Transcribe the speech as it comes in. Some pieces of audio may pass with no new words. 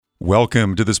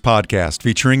Welcome to this podcast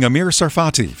featuring Amir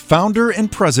Tsarfati, founder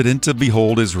and president of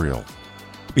Behold Israel.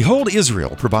 Behold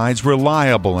Israel provides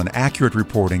reliable and accurate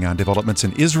reporting on developments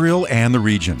in Israel and the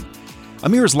region.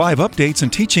 Amir's live updates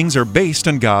and teachings are based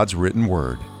on God's written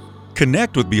word.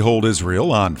 Connect with Behold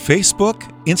Israel on Facebook,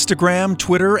 Instagram,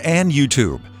 Twitter, and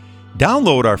YouTube.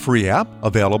 Download our free app,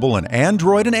 available on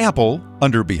Android and Apple,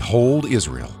 under Behold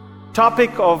Israel.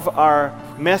 Topic of our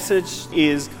message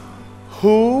is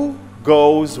who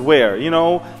goes where. You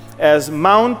know, as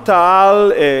Mount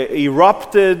Taal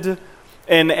erupted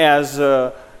and as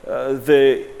the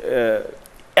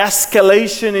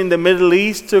escalation in the Middle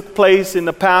East took place in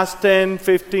the past 10,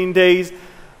 15 days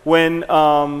when,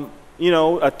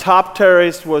 a top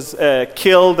terrorist was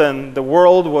killed and the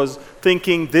world was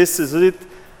thinking this is it.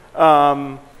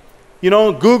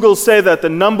 Google said that the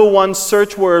number one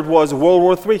search word was World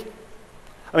War III.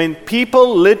 I mean,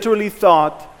 people literally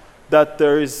thought that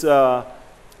there is, a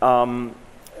world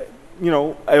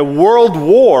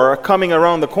war coming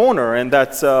around the corner, and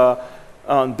that's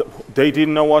they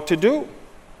didn't know what to do.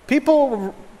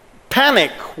 People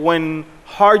panic when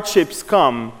hardships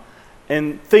come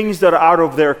and things that are out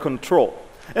of their control.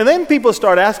 And then people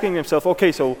start asking themselves,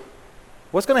 okay, so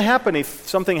what's going to happen if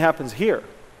something happens here?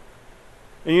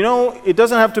 And it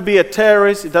doesn't have to be a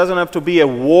terrorist, it doesn't have to be a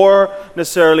war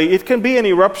necessarily. It can be an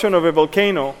eruption of a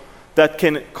volcano that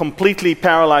can completely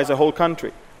paralyze a whole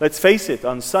country. Let's face it,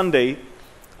 on Sunday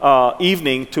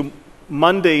evening to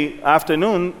Monday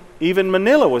afternoon, even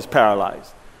Manila was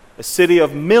paralyzed. A city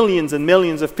of millions and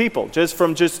millions of people, just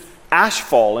from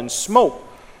ashfall and smoke.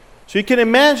 So you can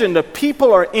imagine that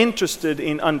people are interested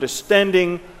in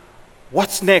understanding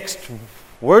what's next.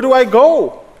 Where do I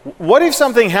go? What if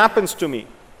something happens to me?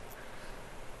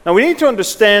 Now we need to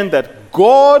understand that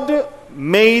God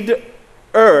made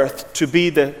earth to be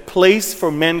the place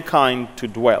for mankind to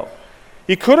dwell.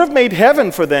 He could have made heaven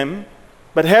for them,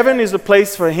 but heaven is a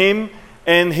place for him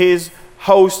and his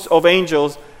host of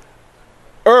angels.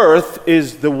 Earth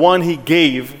is the one he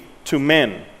gave to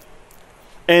men.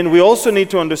 And we also need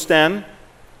to understand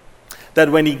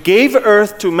that when he gave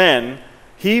earth to men,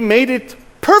 he made it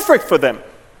perfect for them.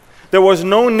 There was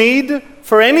no need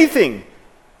for anything.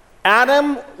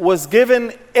 Adam was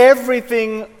given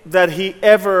everything that he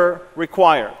ever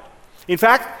required. In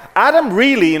fact, Adam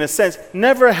really, in a sense,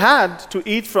 never had to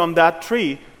eat from that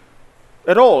tree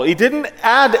at all. He didn't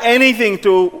add anything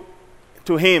to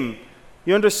him.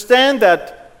 You understand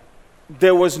that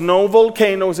there was no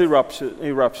volcanoes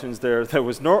eruptions there. There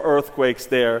was no earthquakes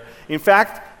there. In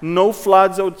fact, no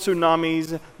floods or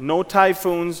tsunamis, no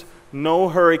typhoons, no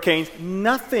hurricanes,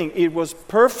 nothing. It was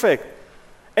perfect.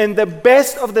 And the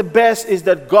best of the best is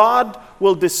that God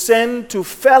will descend to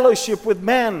fellowship with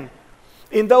man.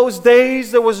 In those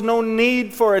days, there was no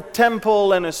need for a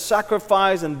temple and a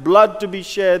sacrifice and blood to be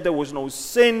shed. There was no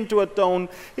sin to atone.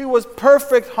 It was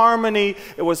perfect harmony.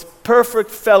 It was perfect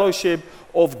fellowship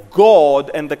of God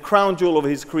and the crown jewel of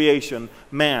his creation,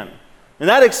 man. And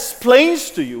that explains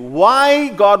to you why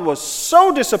God was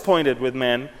so disappointed with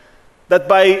man that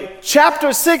by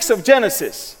chapter 6 of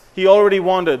Genesis, he already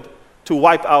wanted to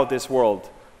wipe out this world.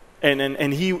 And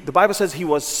the Bible says he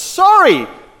was sorry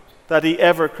that he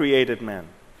ever created man.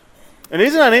 And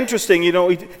isn't that interesting?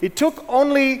 It took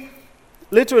only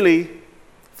literally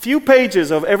few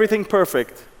pages of everything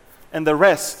perfect, and the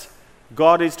rest,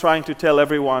 God is trying to tell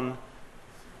everyone,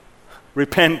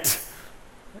 repent,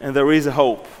 and there is a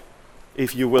hope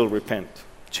if you will repent.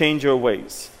 Change your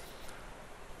ways.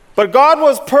 But God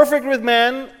was perfect with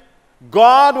man.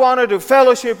 God wanted to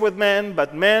fellowship with man,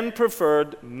 but man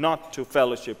preferred not to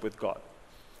fellowship with God.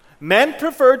 Man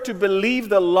preferred to believe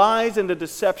the lies and the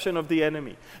deception of the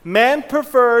enemy. Man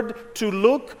preferred to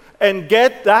look and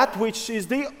get that which is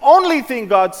the only thing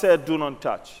God said, do not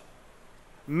touch.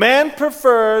 Man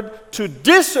preferred to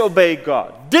disobey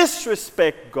God,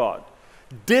 disrespect God,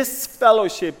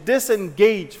 disfellowship,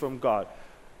 disengage from God.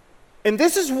 And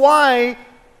this is why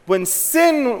when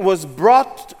sin was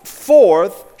brought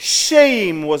forth,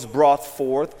 shame was brought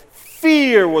forth,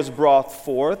 fear was brought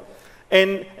forth,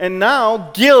 and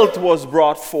now guilt was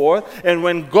brought forth. And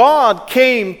when God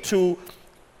came to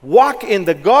walk in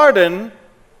the garden,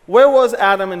 where was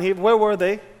Adam and Eve? Where were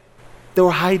they? They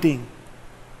were hiding.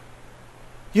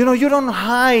 You don't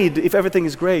hide if everything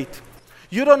is great.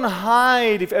 You don't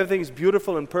hide if everything is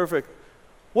beautiful and perfect.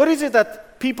 What is it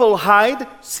that people hide?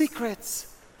 Secrets.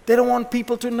 They don't want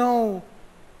people to know.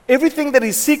 Everything that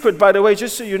is secret, by the way,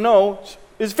 just so you know,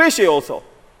 is fishy also.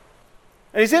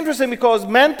 And it's interesting because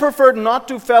men preferred not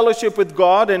to fellowship with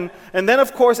God. And then,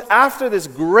 of course, after this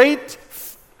great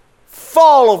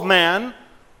fall of man,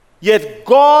 Yet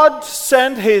God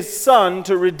sent his Son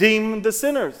to redeem the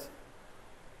sinners.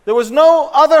 There was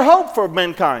no other hope for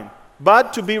mankind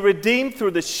but to be redeemed through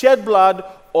the shed blood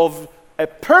of a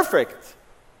perfect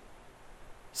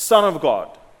Son of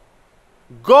God.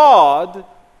 God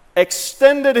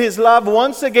extended his love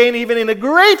once again, even in a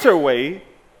greater way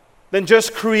than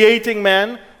just creating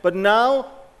man, but now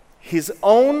his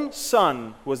own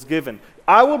Son was given.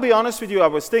 I will be honest with you, I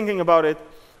was thinking about it.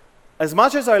 As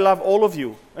much as I love all of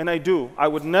you, and I do, I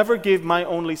would never give my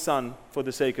only son for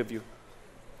the sake of you.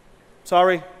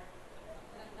 Sorry.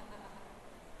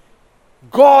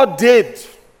 God did.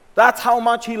 That's how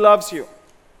much he loves you.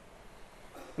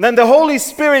 And then the Holy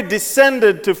Spirit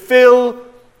descended to fill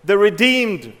the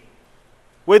redeemed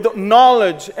with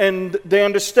knowledge and the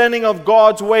understanding of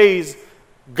God's ways,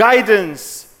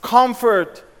 guidance,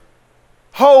 comfort,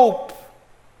 hope,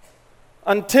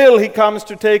 until he comes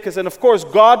to take us. And of course,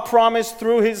 God promised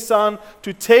through his Son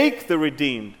to take the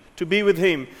redeemed, to be with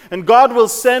him. And God will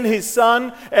send his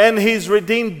Son and his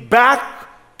redeemed back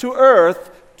to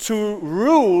earth to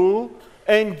rule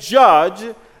and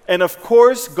judge. And of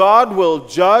course, God will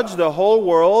judge the whole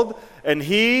world, and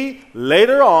he,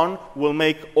 later on, will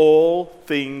make all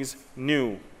things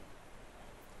new.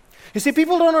 You see,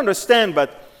 people don't understand,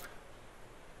 but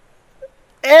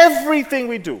everything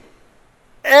we do,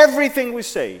 everything we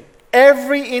say,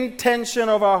 every intention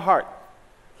of our heart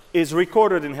is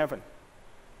recorded in heaven.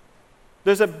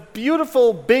 There's a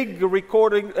beautiful big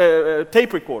recording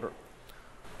tape recorder.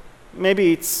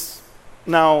 Maybe it's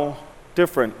now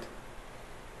different,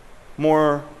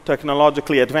 more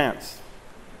technologically advanced.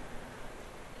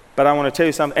 But I want to tell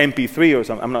you something, MP3 or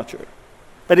something, I'm not sure.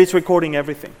 But it's recording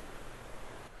everything.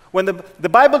 When the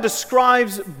Bible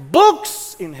describes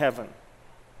books in heaven,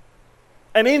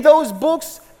 and in those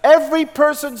books, every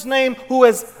person's name who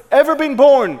has ever been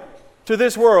born to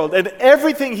this world, and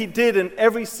everything he did, and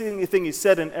everything he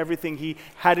said, and everything he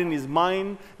had in his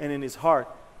mind and in his heart.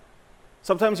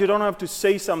 Sometimes you don't have to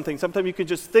say something. Sometimes you can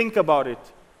just think about it.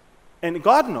 And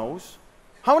God knows.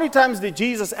 How many times did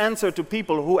Jesus answer to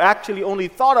people who actually only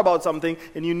thought about something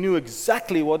and you knew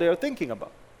exactly what they were thinking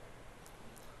about?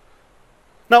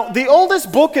 Now, the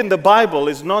oldest book in the Bible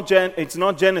is not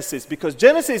Genesis, because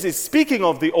Genesis is speaking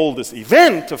of the oldest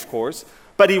event, of course,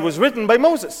 but it was written by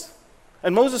Moses.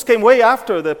 And Moses came way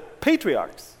after the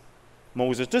patriarchs.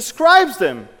 Moses describes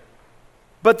them.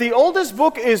 But the oldest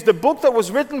book is the book that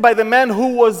was written by the man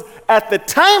who was at the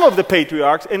time of the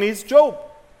patriarchs, and it's Job.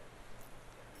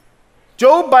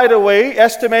 Job, by the way,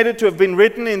 estimated to have been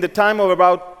written in the time of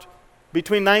about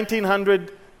between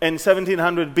 1900 and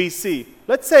 1700 BC.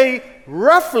 Let's say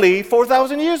roughly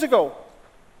 4,000 years ago.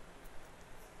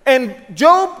 And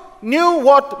Job knew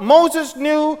what Moses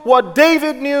knew, what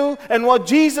David knew, and what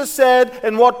Jesus said,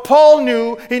 and what Paul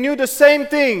knew. He knew the same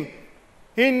thing.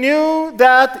 He knew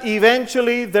that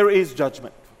eventually there is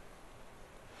judgment.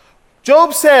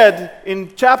 Job said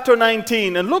in chapter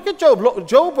 19, and look at Job.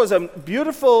 Job was a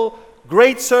beautiful,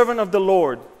 great servant of the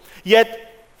Lord.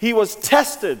 Yet he was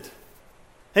tested.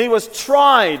 He was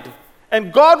tried.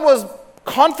 And God was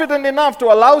confident enough to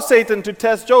allow Satan to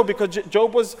test Job because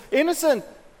Job was innocent.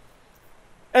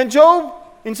 And Job,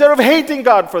 instead of hating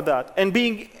God for that and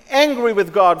being angry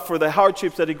with God for the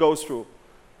hardships that he goes through,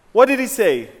 what did he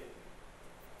say?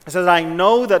 He says, I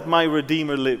know that my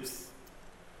Redeemer lives.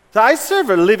 So I serve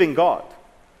a living God.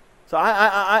 So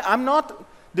I'm not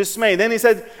dismayed. Then he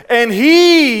said, and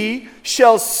he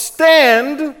shall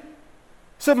stand.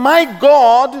 So my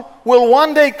God will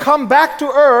one day come back to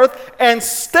earth and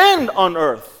stand on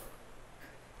earth.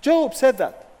 Job said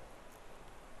that.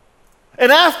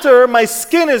 And after my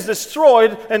skin is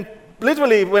destroyed, and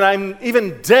literally when I'm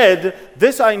even dead,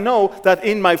 this I know, that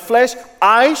in my flesh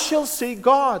I shall see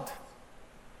God.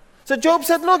 So Job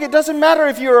said, look, it doesn't matter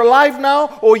if you're alive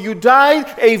now or you died,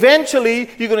 eventually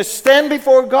you're going to stand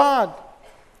before God.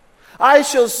 I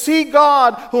shall see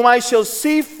God, whom I shall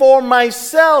see for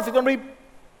myself.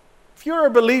 If you're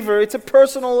a believer, it's a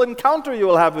personal encounter you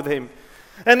will have with him.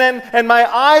 And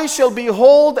my eyes shall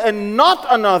behold and not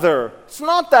another. It's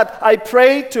not that I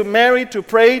pray to Mary, to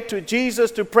pray to Jesus,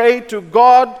 to pray to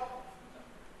God.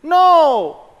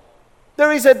 No.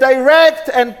 There is a direct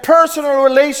and personal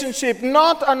relationship,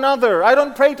 not another. I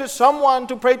don't pray to someone,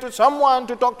 to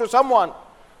talk to someone.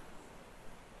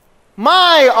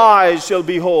 My eyes shall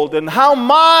behold, and how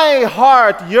my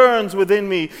heart yearns within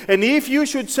me. And if you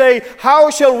should say,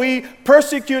 how shall we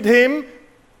persecute him?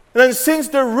 Then since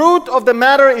the root of the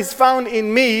matter is found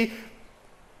in me,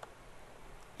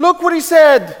 look what he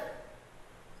said.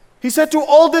 He said to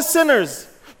all the sinners,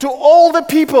 to all the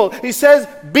people, he says,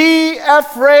 be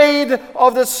afraid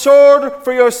of the sword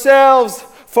for yourselves,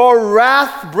 For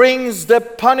wrath brings the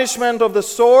punishment of the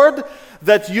sword,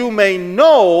 that you may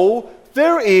know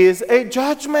there is a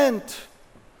judgment.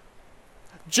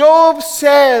 Job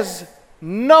says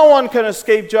no one can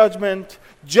escape judgment.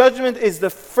 Judgment is the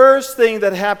first thing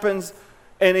that happens,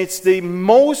 and it's the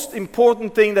most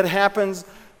important thing that happens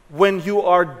when you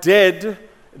are dead.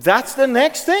 That's the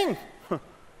next thing,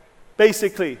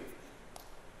 basically.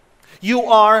 You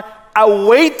are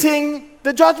awaiting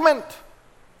the judgment.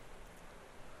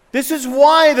 This is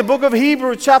why the book of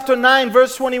Hebrews chapter 9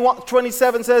 verse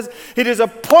 27 says, it is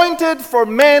appointed for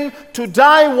men to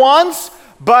die once,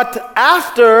 but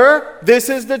after this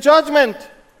is the judgment.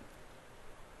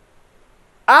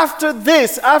 After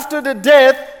this, after the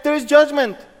death, there is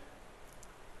judgment.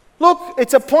 Look,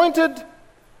 it's appointed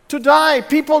to die.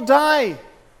 People die.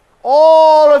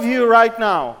 All of you right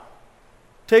now,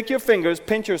 take your fingers,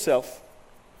 pinch yourself.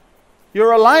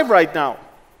 You're alive right now.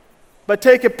 But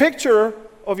take a picture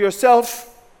of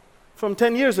yourself from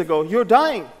 10 years ago. You're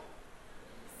dying.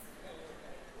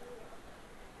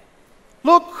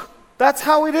 Look, that's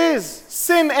how it is.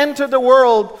 Sin entered the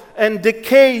world, and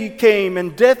decay came,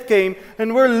 and death came,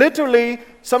 and we're literally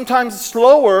sometimes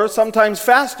slower, sometimes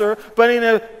faster, but in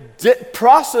a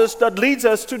process that leads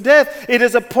us to death. It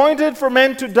is appointed for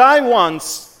men to die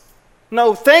once.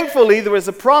 Now, thankfully, there is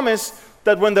a promise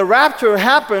that when the rapture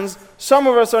happens, some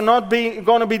of us are not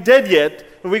going to be dead yet,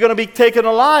 and we're going to be taken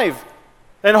alive.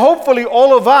 And hopefully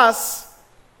all of us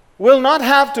will not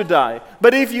have to die.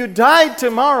 But if you died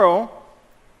tomorrow,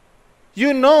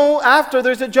 you know after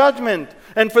there's a judgment.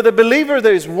 And for the believer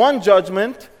there is one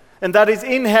judgment, and that is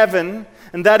in heaven,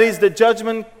 and that is the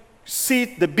judgment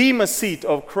seat, the bema seat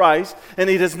of Christ. And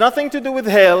it has nothing to do with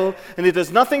hell, and it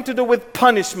has nothing to do with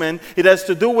punishment. It has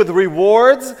to do with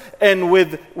rewards and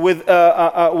with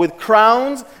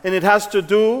crowns, and it has to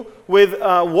do with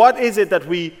what is it that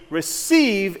we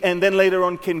receive and then later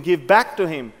on can give back to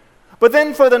Him. But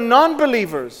then for the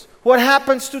non-believers, what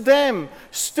happens to them?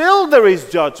 Still there is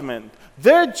judgment.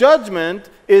 Their judgment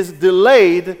is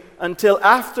delayed until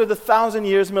after the 1,000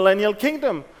 years millennial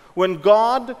kingdom, when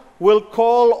God will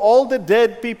call all the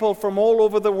dead people from all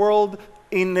over the world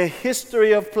in the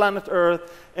history of planet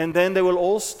Earth, and then they will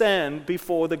all stand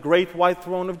before the great white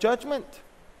throne of judgment.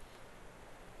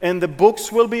 And the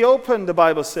books will be opened, the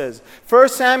Bible says. 1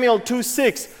 Samuel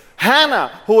 2:6,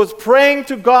 Hannah, who was praying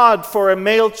to God for a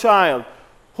male child,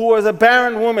 who was a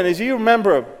barren woman, as you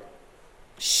remember,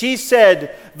 she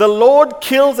said, the Lord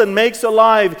kills and makes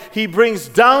alive. He brings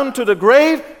down to the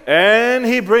grave and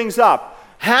He brings up.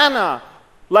 Hannah,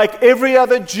 like every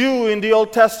other Jew in the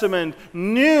Old Testament,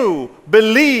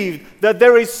 believed that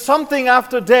there is something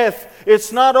after death.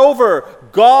 It's not over.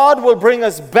 God will bring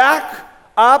us back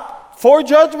up for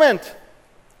judgment.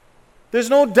 There's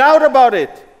no doubt about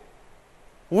it.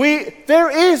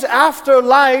 There is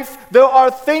afterlife. There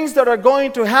are things that are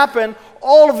going to happen.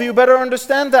 All of you better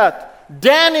understand that.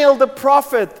 Daniel the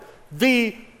prophet,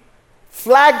 the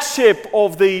flagship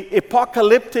of the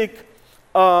apocalyptic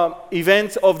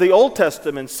events of the Old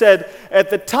Testament, said, at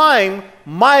the time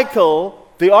Michael,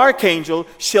 the archangel,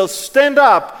 shall stand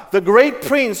up, the great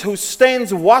prince who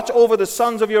stands watch over the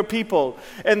sons of your people,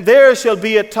 and there shall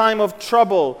be a time of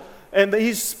trouble. And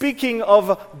he's speaking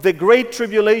of the great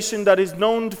tribulation that is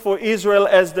known for Israel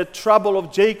as the trouble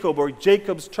of Jacob, or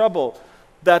Jacob's trouble,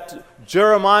 that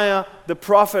Jeremiah the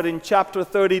prophet in chapter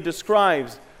 30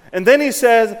 describes. And then he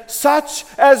says, such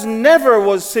as never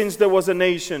was since there was a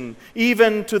nation,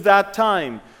 even to that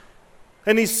time.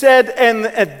 And he said, and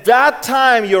at that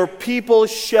time your people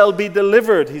shall be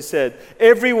delivered, he said.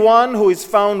 Everyone who is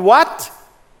found what?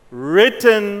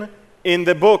 Written in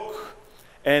the book.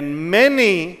 And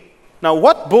many, now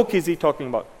what book is he talking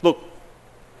about? Look,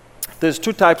 there's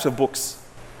two types of books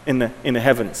in the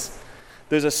heavens.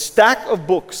 There's a stack of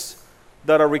books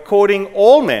that are recording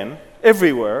all men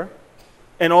everywhere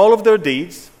and all of their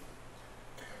deeds.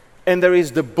 And there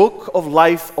is the book of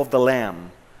life of the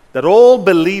Lamb, that all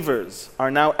believers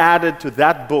are now added to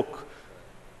that book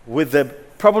with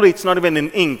probably it's not even in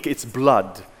ink, it's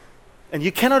blood. And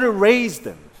you cannot erase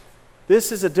them.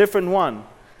 This is a different one.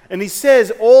 And he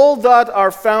says, all that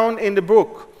are found in the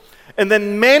book. And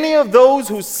then many of those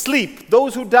who sleep,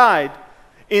 those who died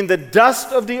in the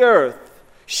dust of the earth,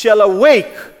 shall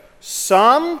awake,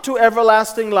 some to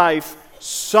everlasting life,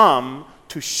 some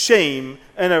to shame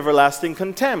and everlasting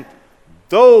contempt.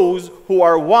 Those who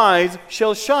are wise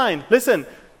shall shine. Listen,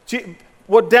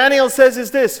 what Daniel says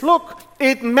is this. Look,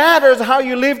 it matters how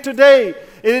you live today.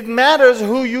 It matters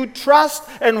who you trust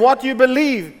and what you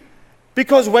believe.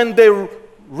 Because when the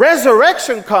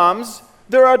resurrection comes,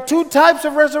 there are two types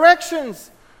of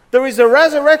resurrections. There is a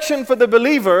resurrection for the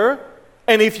believer,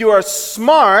 And if you are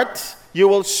smart, you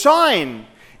will shine.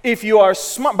 If you are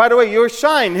smart, by the way, you're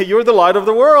shine. You're the light of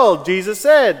the world, Jesus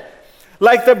said.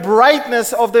 Like the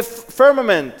brightness of the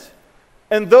firmament.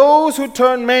 And those who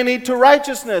turn many to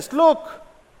righteousness. Look,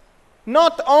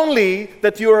 not only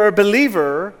that you are a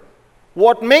believer,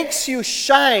 what makes you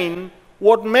shine,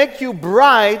 what makes you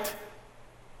bright,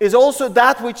 is also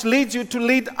that which leads you to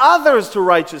lead others to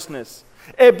righteousness.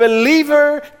 A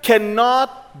believer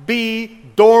cannot be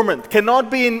dormant, cannot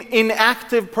be an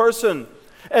inactive person.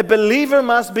 A believer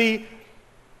must be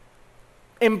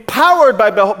empowered by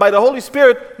the Holy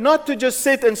Spirit, not to just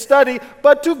sit and study,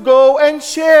 but to go and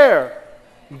share.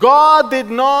 God did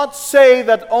not say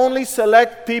that only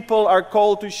select people are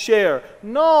called to share.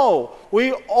 No,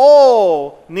 we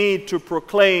all need to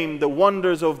proclaim the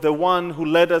wonders of the one who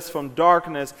led us from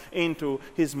darkness into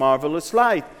his marvelous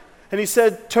light. And he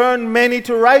said, turn many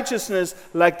to righteousness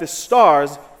like the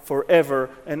stars forever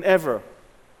and ever.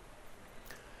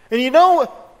 And you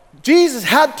know, Jesus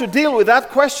had to deal with that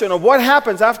question of what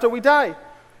happens after we die.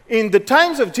 In the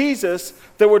times of Jesus,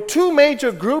 there were two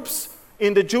major groups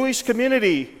in the Jewish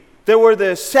community. There were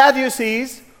the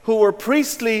Sadducees, who were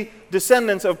priestly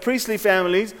descendants of priestly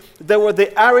families. There were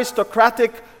the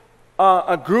aristocratic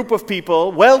a group of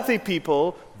people, wealthy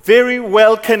people, very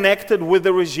well connected with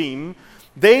the regime.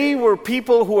 They were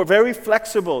people who were very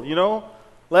flexible,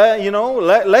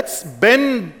 let's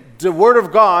bend the Word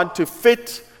of God to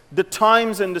fit the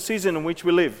times and the season in which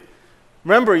we live.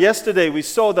 Remember, yesterday we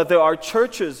saw that there are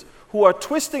churches who are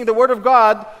twisting the Word of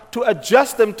God to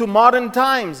adjust them to modern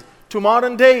times, to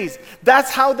modern days.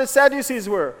 That's how the Sadducees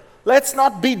were. Let's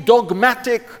not be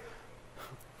dogmatic.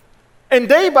 And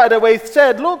they, by the way,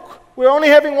 said, look, we're only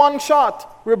having one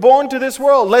shot. We're born to this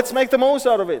world. Let's make the most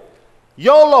out of it.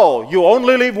 YOLO, you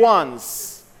only live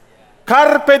once.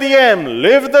 Carpe diem,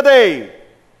 live the day.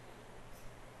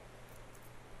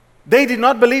 They did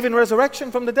not believe in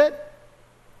resurrection from the dead.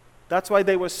 That's why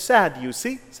they were sad, you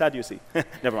see. Sad, you see.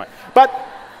 Never mind. But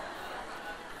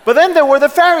then there were the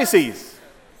Pharisees.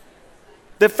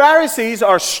 The Pharisees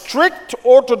are strict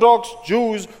Orthodox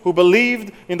Jews who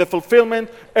believed in the fulfillment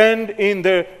and in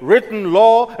the written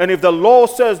law. And if the law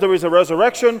says there is a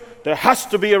resurrection, there has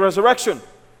to be a resurrection.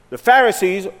 The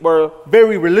Pharisees were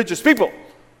very religious people.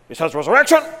 It says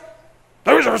resurrection,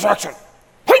 there is a resurrection.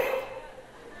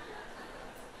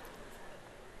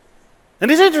 And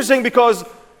it's interesting because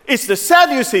it's the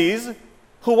Sadducees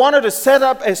who wanted to set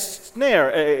up a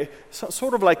snare,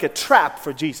 sort of like a trap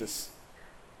for Jesus.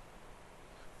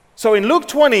 So in Luke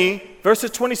 20,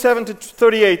 verses 27 to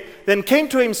 38, then came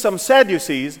to him some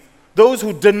Sadducees, those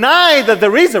who deny that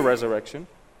there is a resurrection.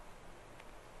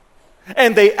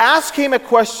 And they asked him a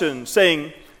question,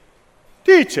 saying,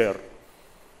 Teacher,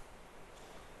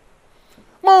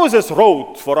 Moses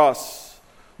wrote for us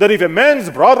that if a man's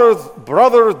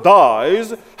brother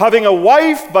dies, having a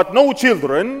wife but no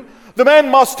children, the man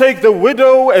must take the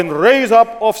widow and raise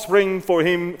up offspring for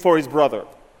his brother.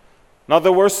 Now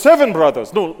there were 7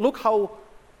 brothers. No, look how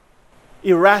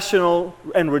irrational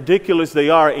and ridiculous they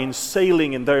are in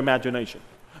sailing in their imagination.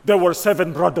 There were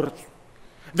 7 brothers.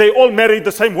 They all married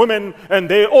the same women and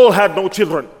they all had no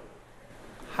children.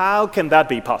 How can that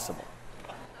be possible?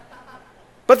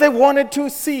 But they wanted to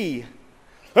see.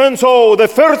 And so the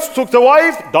first took the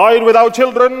wife, died without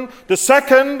children. The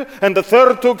second and the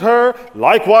third took her.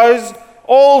 Likewise,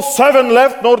 all 7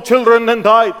 left no children and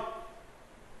died.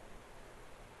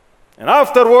 And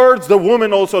afterwards, the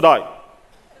woman also died.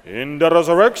 In the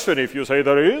resurrection, if you say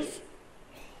there is,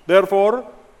 therefore,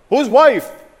 whose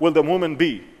wife will the woman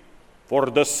be? For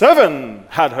the 7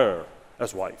 had her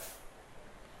as wife.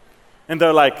 And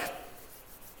they're like,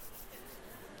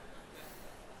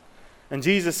 and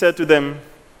Jesus said to them,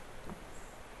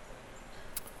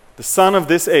 the son of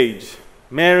this age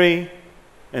marry,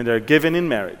 and they're given in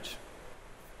marriage.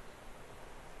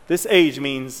 This age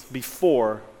means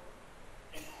before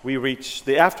we reach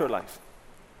the afterlife.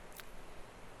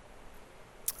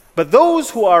 But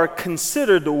those who are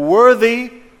considered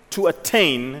worthy to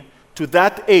attain to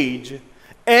that age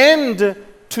and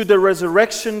to the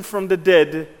resurrection from the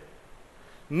dead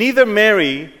neither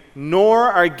marry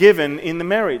nor are given in the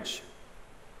marriage.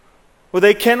 Well,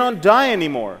 they cannot die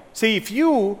anymore. See, if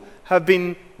you have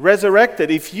been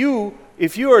resurrected, if you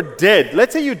are dead,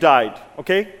 let's say you died,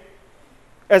 okay?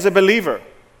 As a believer,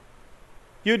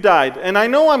 you died. And I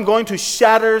know I'm going to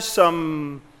shatter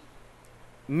some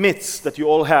myths that you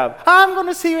all have. I'm going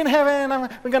to see you in heaven.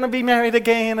 We're going to be married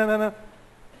again.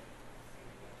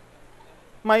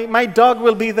 My dog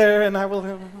will be there and I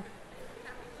will...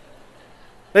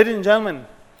 Ladies and gentlemen,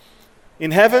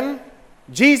 in heaven,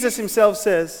 Jesus himself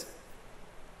says,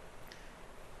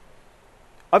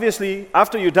 Obviously,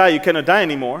 after you die, you cannot die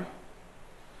anymore,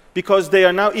 because they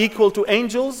are now equal to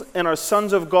angels and are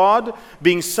sons of God,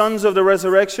 being sons of the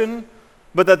resurrection.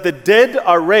 But that the dead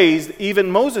are raised,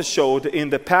 even Moses showed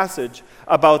in the passage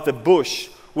about the bush,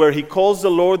 where he calls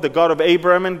the Lord the God of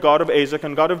Abraham and God of Isaac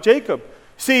and God of Jacob.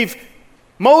 See, if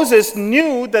Moses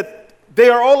knew that they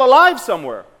are all alive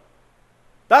somewhere.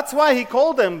 That's why he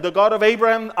called them the God of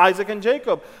Abraham, Isaac, and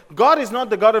Jacob. God is not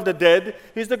the God of the dead,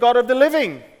 He's the God of the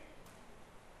living.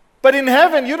 But in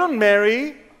heaven, you don't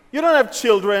marry, you don't have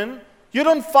children, you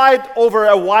don't fight over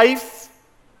a wife.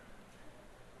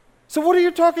 So what are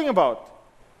you talking about?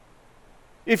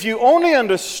 If you only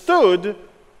understood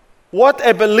what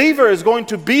a believer is going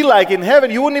to be like in heaven,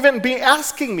 you wouldn't even be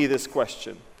asking me this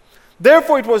question.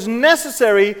 Therefore, it was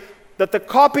necessary that the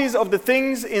copies of the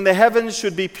things in the heavens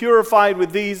should be purified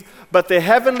with these, but the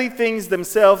heavenly things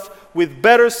themselves with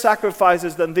better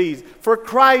sacrifices than these. For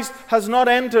Christ has not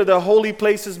entered the holy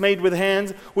places made with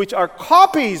hands, which are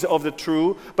copies of the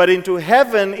true, but into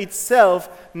heaven itself,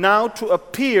 now to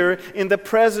appear in the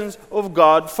presence of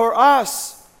God for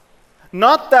us.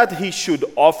 Not that he should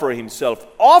offer himself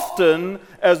often,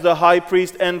 as the high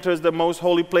priest enters the most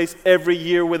holy place every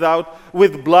year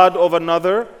with blood of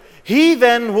another. He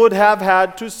then would have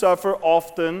had to suffer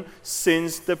often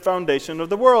since the foundation of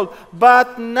the world.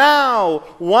 But now,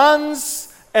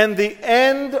 once at the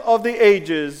end of the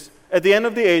ages,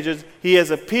 he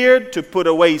has appeared to put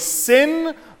away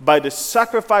sin by the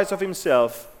sacrifice of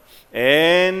himself.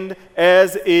 And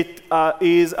as it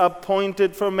is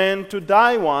appointed for men to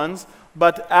die once,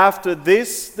 but after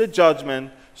this the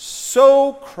judgment,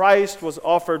 so Christ was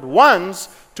offered once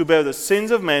to bear the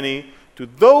sins of many. To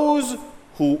those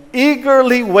who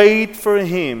eagerly wait for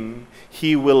him,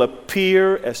 he will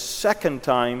appear a second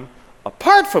time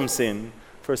apart from sin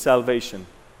for salvation.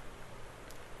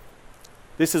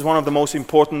 This is one of the most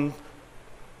important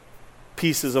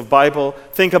pieces of Bible.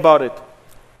 Think about it.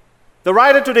 The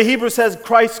writer to the Hebrews says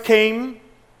Christ came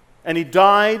and he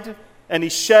died and he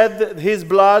shed his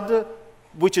blood,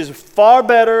 which is far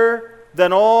better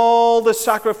than all the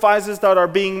sacrifices that are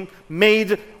being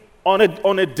made on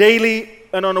a daily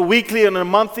and on a weekly and a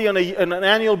monthly and an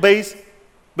annual basis.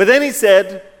 But then he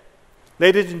said,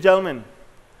 ladies and gentlemen,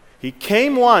 he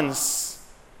came once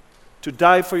to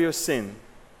die for your sin,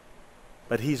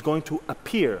 but he's going to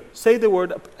appear. Say the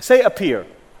word, say appear.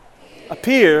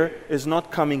 Appear is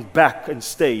not coming back and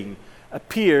staying.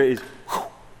 Appear is,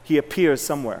 he appears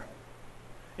somewhere.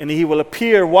 And he will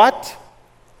appear what?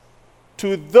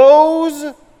 To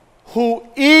those who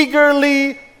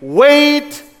eagerly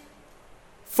wait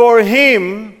for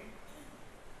him.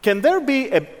 Can there be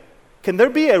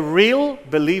a real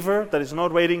believer that is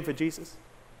not waiting for Jesus?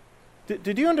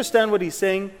 Did you understand what he's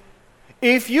saying?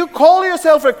 If you call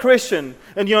yourself a Christian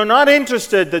and you're not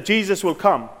interested that Jesus will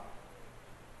come,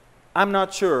 I'm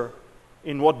not sure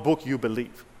in what book you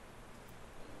believe.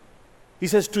 He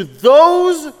says, to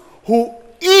those who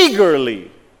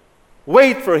eagerly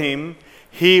wait for him,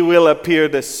 he will appear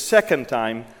the second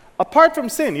time apart from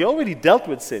sin. He already dealt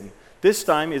with sin. This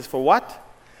time is for what?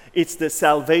 It's the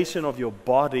salvation of your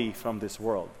body from this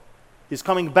world. He's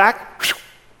coming back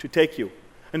to take you.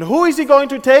 And who is he going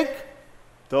to take?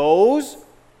 Those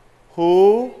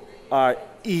who are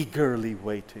eagerly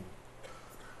waiting.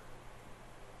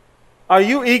 Are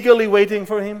you eagerly waiting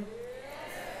for him?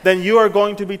 Then you are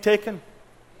going to be taken.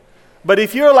 But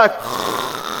if you're like,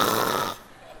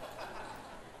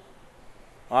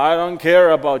 I don't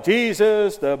care about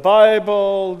Jesus, the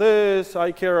Bible, this.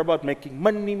 I care about making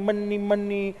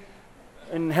money,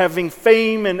 and having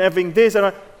fame and having this.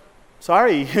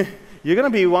 Sorry, you're going to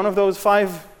be one of those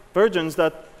 5 virgins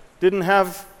that didn't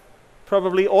have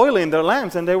probably oil in their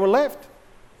lamps and they were left.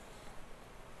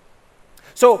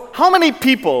 So how many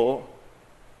people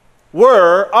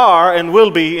were, are, and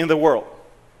will be in the world?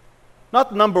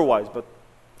 Not number-wise, but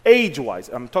age-wise.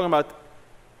 I'm talking about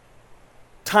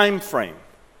time frame.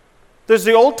 There's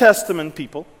the Old Testament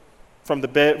people from the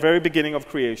very beginning of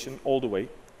creation all the way.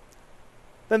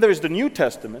 Then there's the New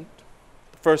Testament,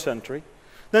 the first century.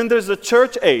 Then there's the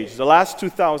church age, the last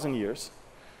 2,000 years.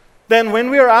 Then when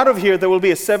we are out of here, there will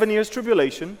be a 7 years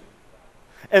tribulation.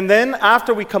 And then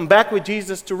after we come back with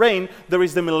Jesus to reign, there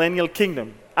is the millennial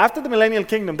kingdom. After the millennial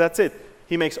kingdom, that's it.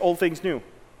 He makes all things new.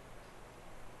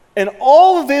 And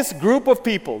all this group of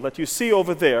people that you see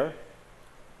over there,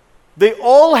 they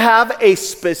all have a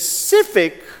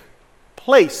specific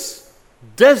place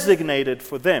designated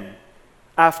for them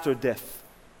after death.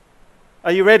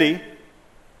 Are you ready?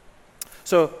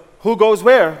 So, who goes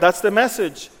where? That's the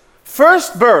message.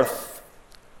 First birth.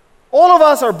 All of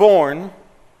us are born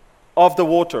of the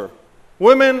water.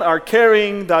 Women are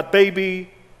carrying that baby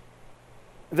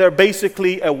they're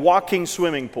basically a walking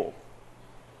swimming pool.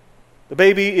 The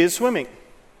baby is swimming.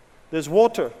 There's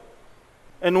water.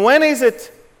 And what is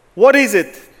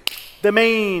it? The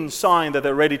main sign that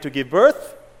they're ready to give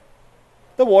birth?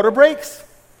 The water breaks.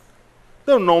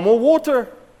 There's no more water.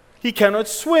 He cannot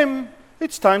swim.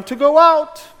 It's time to go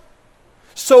out.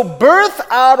 So birth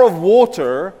out of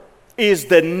water is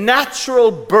the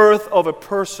natural birth of a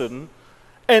person.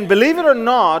 And believe it or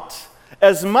not,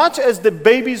 as much as the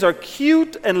babies are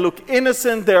cute and look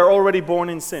innocent, they are already born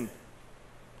in sin.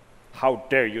 How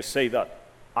dare you say that?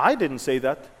 I didn't say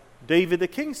that. David the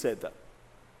king said that.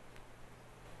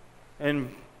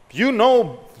 And you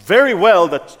know very well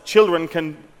that children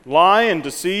can lie and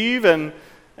deceive and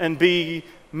be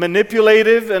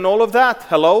manipulative and all of that.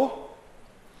 Hello?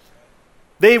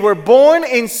 They were born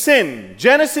in sin.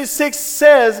 Genesis 6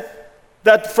 says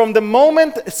that from the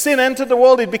moment sin entered the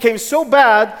world, it became so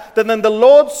bad that then the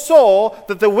Lord saw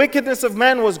that the wickedness of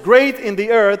man was great in the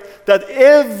earth, that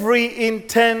every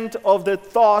intent of the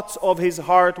thoughts of his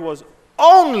heart was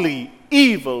only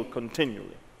evil continually.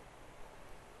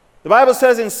 The Bible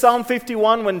says in Psalm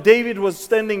 51, when David was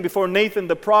standing before Nathan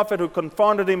the prophet who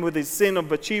confronted him with his sin of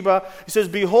Bathsheba, he says,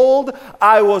 "Behold,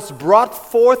 I was brought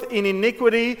forth in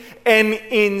iniquity, and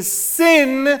in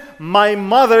sin my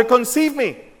mother conceived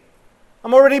me."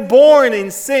 I'm already born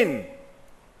in sin.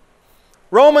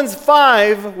 Romans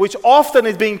 5, which often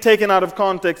is being taken out of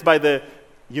context by the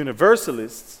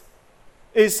universalists,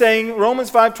 is saying, Romans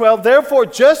 5:12, "Therefore,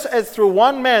 just as through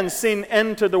one man sin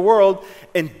entered the world,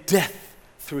 and death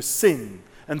through sin,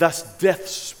 and thus death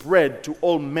spread to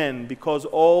all men because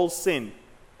all sin."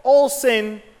 All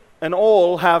sin and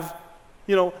all have,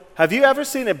 have you ever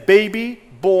seen a baby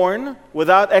born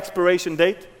without expiration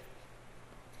date?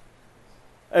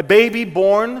 A baby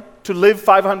born to live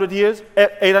 500 years,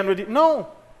 800 years? No.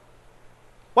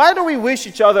 Why do we wish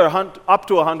each other up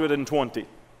to 120?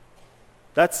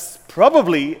 That's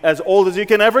probably as old as you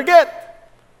can ever get.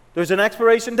 There's an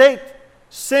expiration date.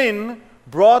 Sin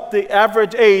brought the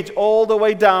average age all the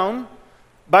way down.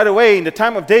 By the way, in the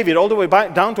time of David, all the way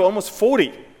down to almost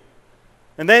 40.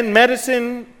 And then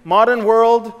medicine, modern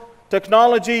world,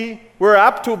 technology, we're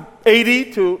up to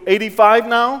 80 to 85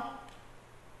 now.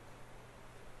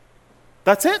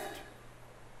 That's it.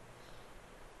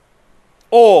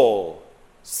 All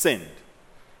sinned.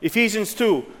 Ephesians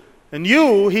 2. "And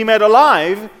you he made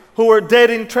alive, who were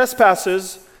dead in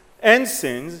trespasses and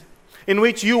sins, in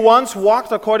which you once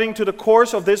walked according to the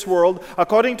course of this world,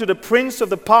 according to the prince of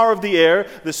the power of the air,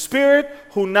 the spirit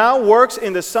who now works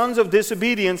in the sons of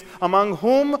disobedience, among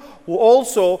whom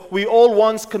also we all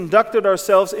once conducted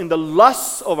ourselves in the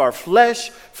lusts of our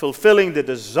flesh, fulfilling the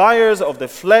desires of the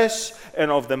flesh and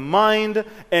of the mind,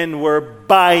 and were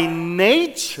by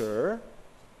nature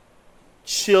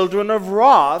children of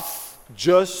wrath,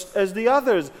 just as the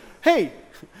others." Hey,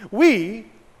 we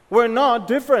were not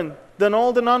different than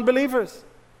all the non-believers.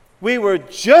 We were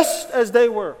just as they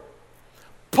were.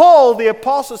 Paul the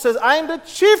apostle says, "I am the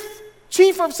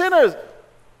chief of sinners."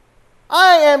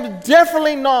 I am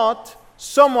definitely not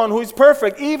someone who is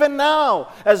perfect, even now,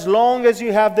 as long as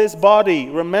you have this body.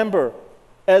 Remember,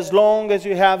 as long as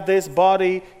you have this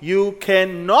body, you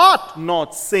cannot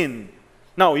not sin.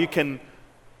 Now, you can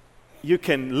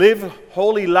live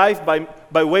holy life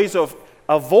by ways of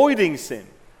avoiding sin,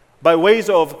 by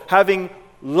ways of having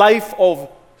life of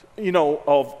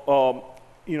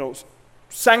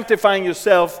sanctifying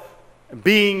yourself,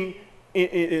 being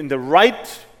in the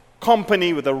right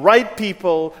company with the right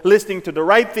people, listening to the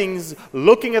right things,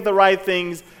 looking at the right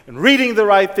things, and reading the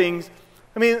right things.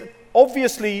 I mean,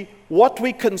 obviously, what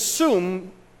we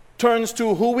consume turns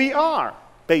to who we are,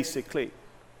 basically.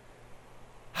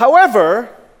 However,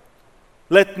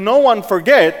 let no one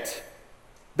forget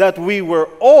that we were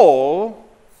all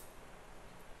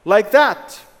like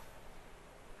that.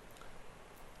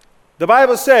 The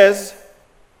Bible says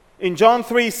in John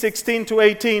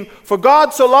 3:16-18, "For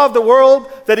God so loved the world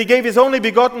that he gave his only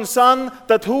begotten Son,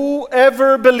 that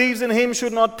whoever believes in him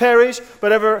should not perish,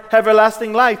 but have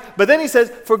everlasting life." But then he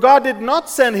says, "For God did not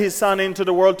send his Son into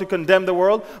the world to condemn the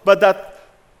world, but that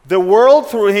the world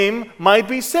through him might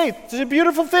be saved." It's a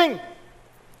beautiful thing.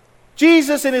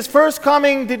 Jesus in his first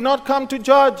coming did not come to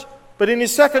judge, but in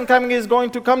his second coming he is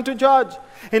going to come to judge.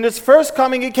 In his first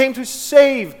coming he came to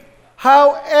save.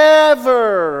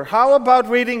 However, how about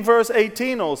reading verse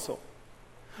 18 also?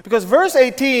 Because verse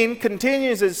 18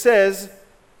 continues, it says,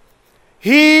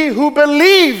 "He who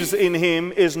believes in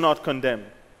him is not condemned.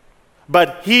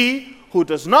 But he who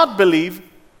does not believe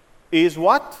is"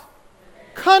 what?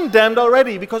 Condemned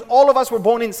already. Because all of us were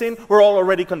born in sin, we're all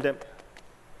already condemned.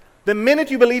 The minute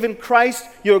you believe in Christ,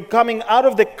 you're coming out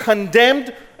of the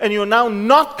condemned and you're now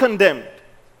not condemned.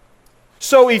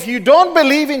 So if you don't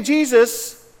believe in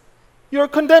Jesus, you're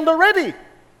condemned already.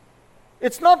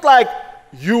 It's not like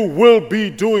you will be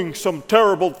doing some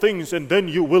terrible things and then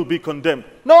you will be condemned.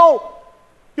 No,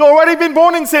 you've already been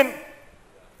born in sin.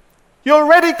 You're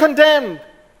already condemned.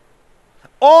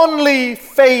 Only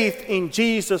faith in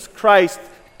Jesus Christ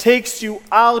takes you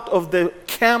out of the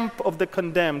camp of the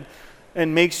condemned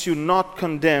and makes you not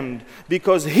condemned,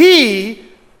 because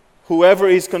whoever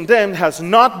is condemned, has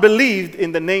not believed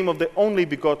in the name of the only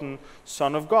begotten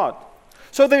Son of God.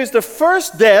 So there is the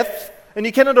first death, and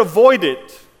you cannot avoid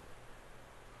it.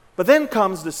 But then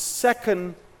comes the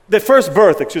first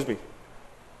birth,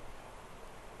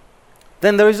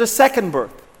 Then there is a second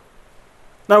birth.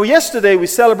 Now, yesterday we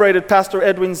celebrated Pastor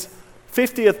Edwin's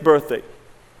 50th birthday.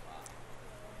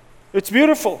 It's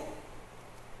beautiful.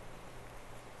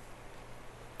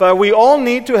 But we all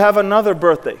need to have another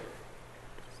birthday.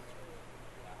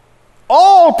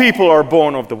 All people are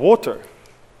born of the water.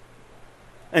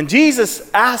 And Jesus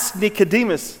asked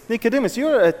Nicodemus,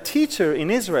 you're a teacher in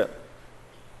Israel.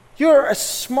 You're a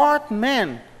smart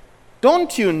man.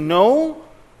 Don't you know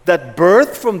that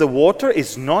birth from the water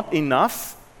is not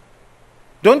enough?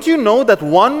 Don't you know that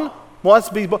one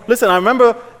must be born? Listen, I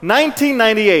remember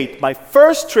 1998, my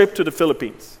first trip to the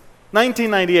Philippines.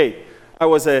 1998. I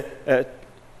was a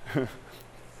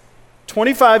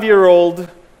 25-year-old,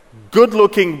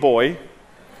 good-looking boy.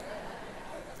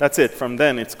 That's it. From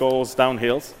then, it goes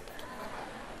downhill.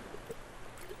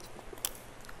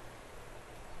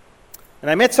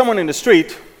 And I met someone in the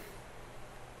street.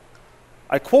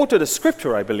 I quoted a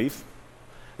scripture, I believe.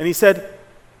 And he said,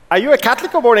 "Are you a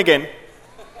Catholic or born again?"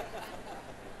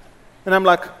 And I'm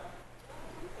like,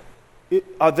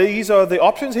 these are the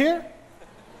options here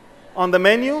on the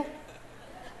menu?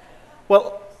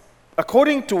 Well,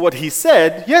 according to what he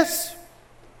said, yes.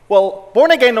 Well, born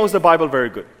again knows the Bible very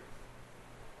good.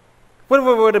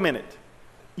 Wait a minute.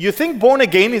 You think born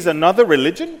again is another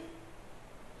religion?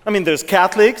 I mean, there's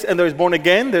Catholics and there's born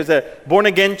again. There's a born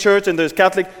again church and there's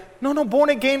Catholic. No, born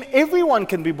again, everyone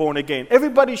can be born again.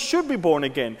 Everybody should be born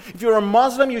again. If you're a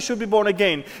Muslim, you should be born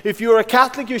again. If you're a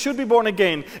Catholic, you should be born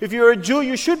again. If you're a Jew,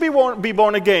 you should be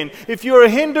born again. If you're a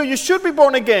Hindu, you should be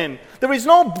born again. There is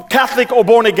no Catholic or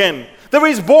born again. There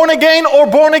is born again or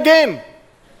born again.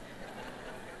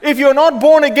 If you're not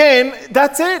born again,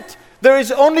 that's it. There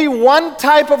is only one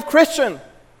type of Christian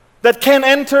that can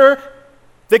enter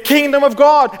the kingdom of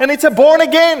God, and it's a born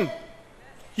again.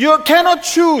 You cannot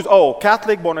choose,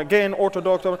 Catholic, born again,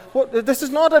 Orthodox. Well, this is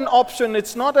not an option.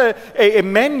 It's not a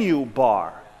menu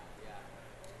bar.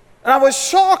 And I was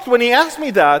shocked when he asked me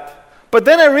that. But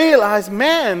then I realized,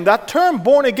 man, that term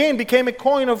born again became a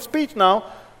coin of speech now,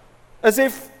 as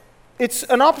if it's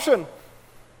an option.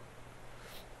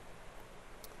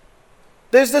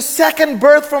 There's the second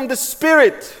birth from the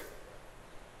Spirit.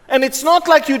 And it's not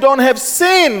like you don't have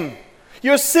sin.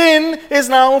 Your sin is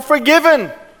now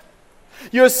forgiven.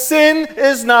 Your sin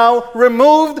is now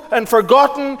removed and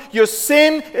forgotten. Your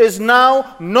sin is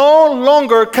now no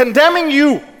longer condemning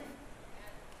you.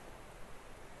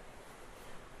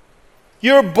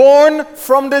 You're born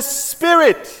from the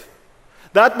Spirit.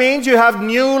 That means you have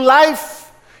new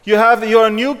life. You're a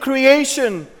new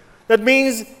creation. That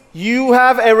means you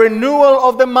have a renewal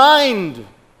of the mind.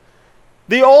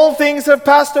 The old things have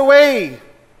passed away.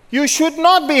 You should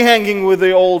not be hanging with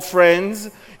the old friends.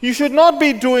 You should not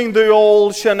be doing the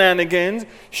old shenanigans. You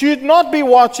should not be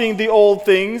watching the old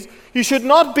things. You should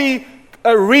not be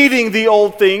reading the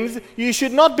old things. You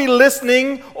should not be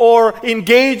listening or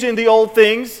engaged in the old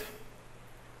things.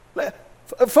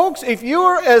 Folks, if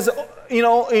you're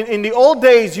in the old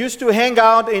days used to hang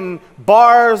out in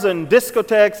bars and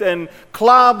discotheques and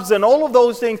clubs and all of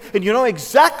those things, and you know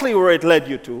exactly where it led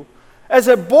you to, as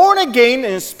a born again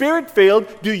and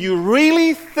Spirit-filled, do you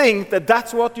really think that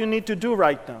that's what you need to do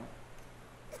right now?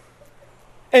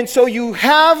 And so you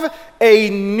have a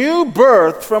new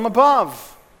birth from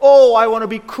above. Oh, I want to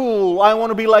be cool. I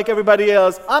want to be like everybody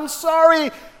else. I'm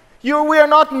sorry. We are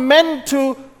not meant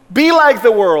to be like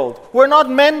the world. We're not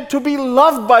meant to be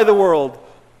loved by the world.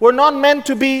 We're not meant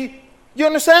to be, you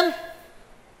understand?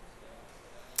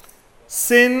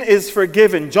 Sin is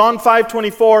forgiven. John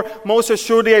 5:24, most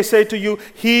assuredly I say to you,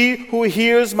 he who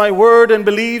hears my word and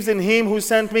believes in him who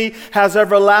sent me has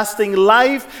everlasting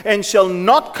life and shall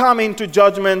not come into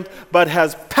judgment, but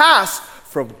has passed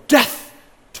from death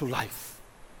to life.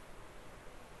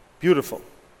 Beautiful.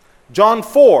 John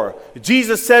 4,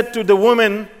 Jesus said to the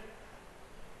woman,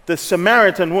 the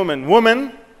Samaritan woman,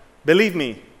 "Woman, believe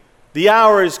me, the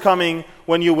hour is coming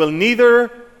when you will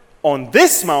neither on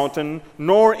this mountain,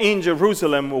 nor in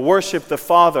Jerusalem, worship the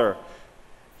Father.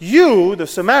 You, the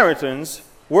Samaritans,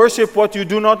 worship what you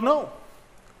do not know.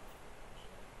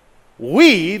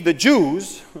 We, the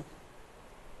Jews,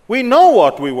 we know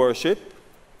what we worship.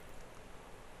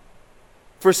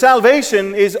 For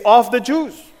salvation is of the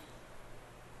Jews,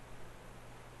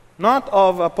 not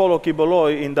of Apollo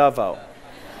Kiboloi in Davao.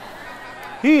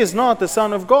 He is not the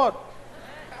Son of God.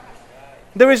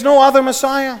 There is no other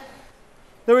Messiah.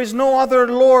 There is no other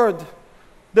Lord.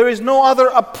 There is no other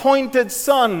appointed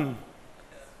Son.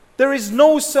 There is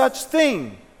no such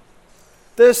thing.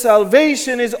 The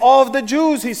salvation is of the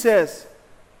Jews, he says.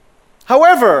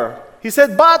 However, he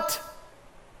said, but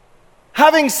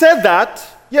having said that,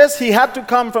 yes, he had to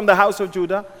come from the house of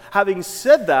Judah. Having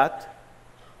said that,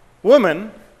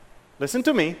 women, listen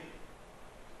to me,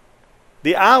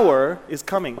 the hour is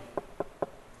coming.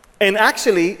 And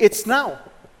actually, it's now.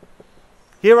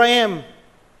 Here I am,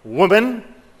 woman.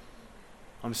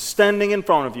 I'm standing in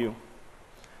front of you.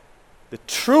 The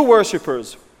true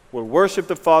worshipers will worship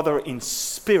the Father in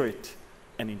spirit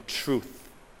and in truth.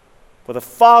 For the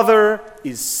Father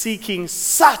is seeking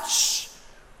such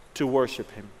to worship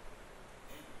Him.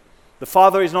 The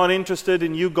Father is not interested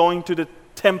in you going to the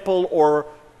temple or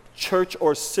church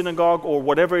or synagogue or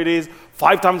whatever it is,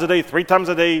 5 times a day, 3 times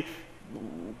a day,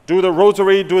 do the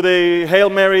rosary, do the Hail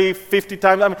Mary 50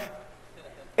 times. I mean,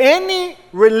 any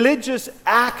religious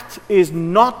act is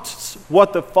not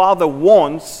what the Father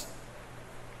wants.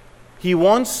 He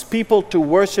wants people to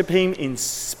worship Him in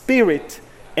spirit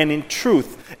and in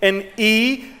truth. And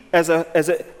He, as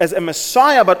a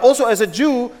Messiah, but also as a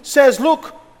Jew, says,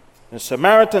 look, the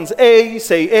Samaritans A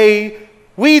say A,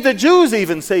 we the Jews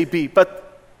even say B,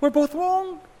 but we're both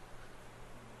wrong.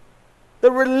 The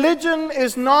religion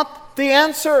is not the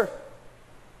answer.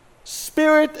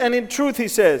 Spirit and in truth, he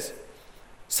says.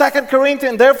 2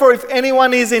 Corinthians, therefore, if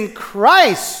anyone is in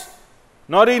Christ,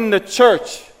 not in the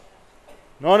church,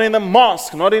 not in the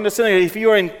mosque, not in the synagogue, if you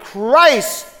are in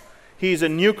Christ, he is a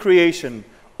new creation.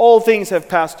 All things have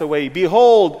passed away.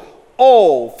 Behold,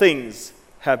 all things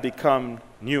have become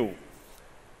new.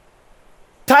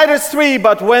 Titus 3,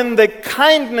 but when the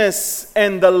kindness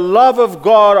and the love of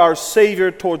God our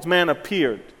Savior towards man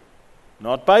appeared,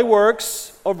 not by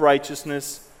works of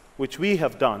righteousness which we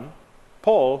have done.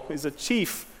 Paul is a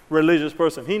chief religious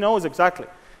person. He knows exactly.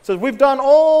 He says, we've done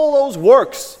all those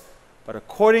works, but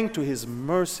according to His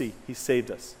mercy, He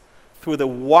saved us through the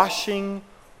washing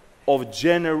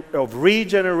of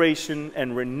regeneration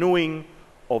and renewing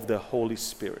of the Holy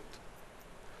Spirit.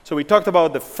 So we talked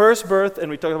about the first birth and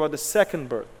we talked about the second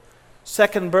birth.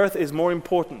 Second birth is more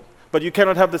important. But you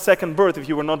cannot have the second birth if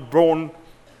you were not born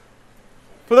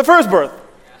for the first birth.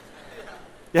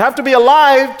 You have to be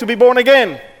alive to be born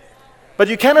again. But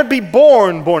you cannot be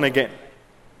born again.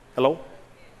 Hello?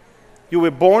 You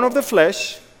were born of the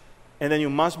flesh and then you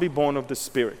must be born of the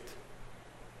Spirit.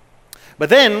 But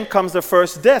then comes the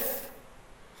first death.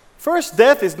 First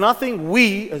death is nothing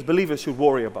we as believers should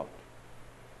worry about.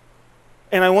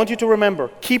 And I want you to remember,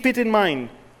 keep it in mind,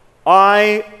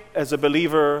 I, as a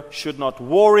believer, should not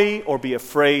worry or be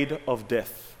afraid of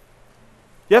death.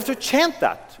 You have to chant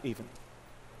that even.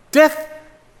 Death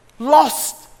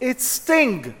lost its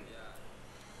sting.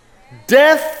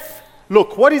 Death,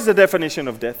 look, what is the definition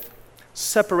of death?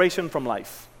 Separation from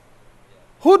life.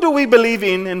 Who do we believe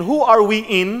in and who are we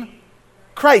in?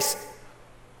 Christ.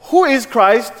 Who is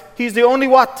Christ? He's the only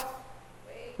what?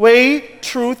 Way,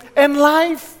 truth, and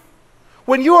life.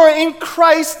 When you are in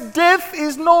Christ, death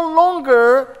is no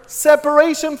longer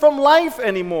separation from life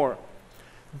anymore.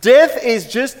 Death is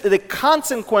just the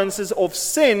consequences of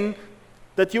sin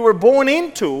that you were born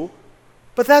into,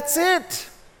 but that's it.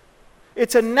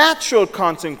 It's a natural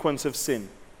consequence of sin.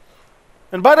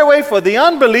 And by the way, for the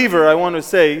unbeliever, I want to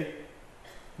say,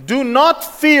 do not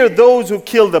fear those who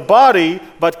kill the body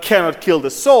but cannot kill the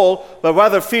soul, but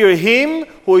rather fear Him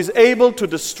who is able to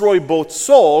destroy both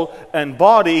soul and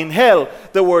body in hell.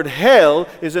 The word hell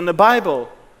is in the Bible.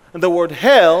 And the word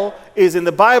hell is in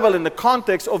the Bible in the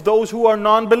context of those who are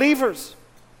non-believers.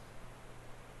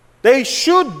 They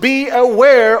should be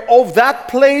aware of that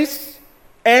place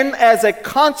and as a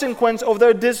consequence of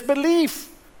their disbelief.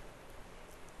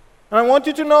 And I want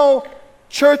you to know,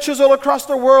 churches all across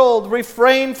the world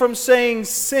refrain from saying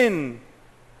sin,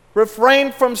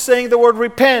 refrain from saying the word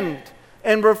repent,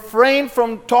 and refrain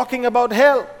from talking about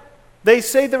hell. They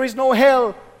say there is no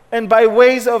hell, and by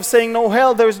ways of saying no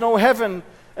hell, there is no heaven,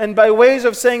 and by ways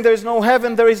of saying there is no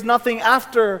heaven, there is nothing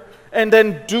after, and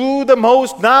then do the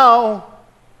most now.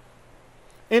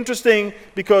 Interesting,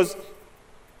 because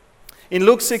in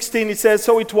Luke 16 it says,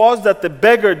 so it was that the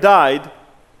beggar died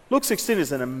Luke 16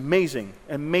 is an amazing,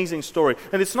 amazing story.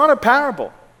 And it's not a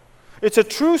parable. It's a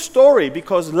true story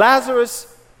because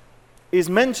Lazarus is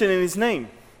mentioned in his name.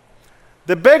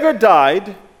 The beggar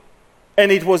died,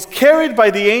 and it was carried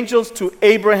by the angels to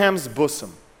Abraham's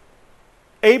bosom.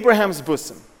 Abraham's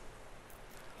bosom.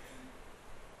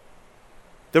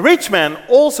 The rich man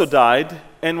also died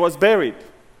and was buried.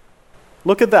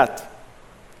 Look at that.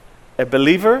 A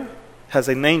believer has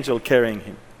an angel carrying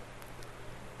him.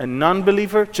 A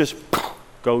non-believer just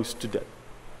goes to death.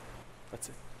 That's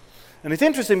it. And it's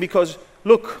interesting because,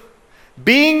 look,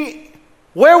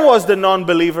 where was the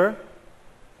non-believer?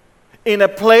 In a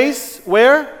place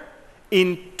where?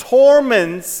 In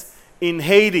torments in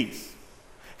Hades.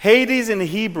 Hades in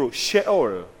Hebrew,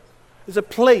 Sheol, is a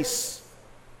place.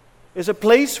 It's a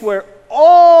place where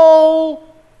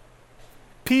all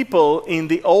people in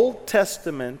the Old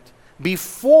Testament,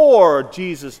 before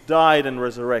Jesus died and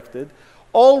resurrected,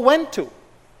 all went to.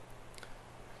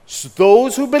 So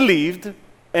those who believed,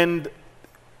 and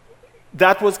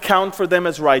that was counted for them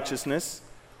as righteousness,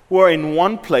 were in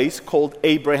one place called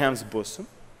Abraham's bosom.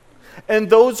 And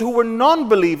those who were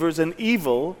non-believers and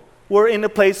evil were in a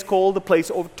place called the place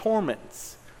of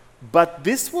torments. But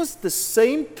this was the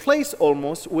same place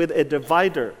almost with a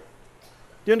divider.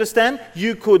 Do you understand?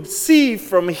 You could see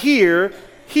from here.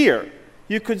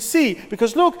 You could see.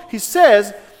 Because look, he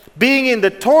says, being in the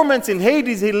torments in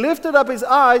Hades, he lifted up his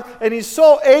eyes and he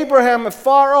saw Abraham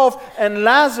afar off and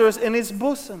Lazarus in his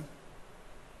bosom.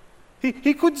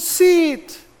 He could see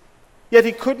it, yet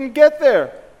he couldn't get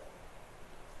there.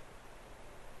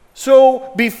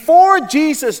 So before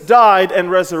Jesus died and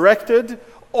resurrected,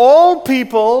 all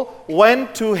people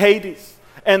went to Hades.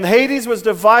 And Hades was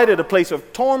divided, a place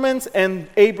of torments and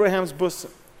Abraham's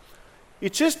bosom.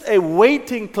 It's just a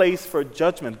waiting place for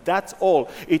judgment. That's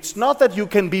all. It's not that you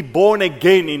can be born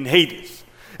again in Hades.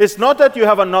 It's not that you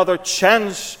have another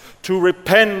chance to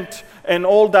repent and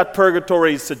all that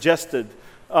purgatory is suggested.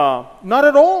 Not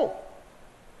at all.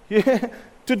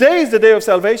 Today is the day of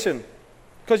salvation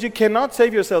because you cannot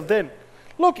save yourself then.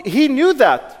 Look, he knew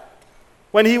that.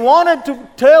 When he wanted to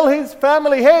tell his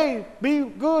family, hey, be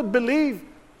good, believe,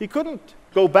 he couldn't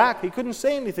go back. He couldn't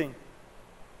say anything.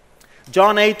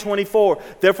 John 8:24,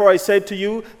 therefore I say to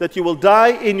you that you will die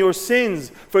in your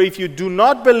sins. For if you do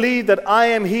not believe that I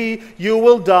am he, you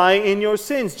will die in your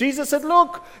sins. Jesus said,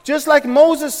 look, just like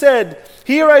Moses said,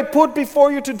 here I put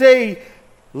before you today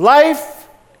life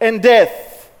and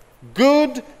death,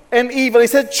 good and evil. He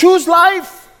said, choose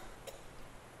life.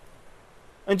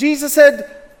 And Jesus said,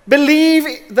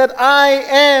 believe that I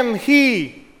am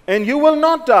he, and you will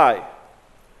not die.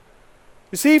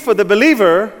 You see, for the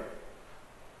believer,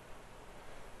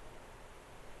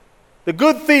 the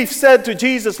good thief said to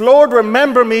Jesus, Lord,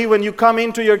 remember me when you come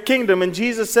into your kingdom. And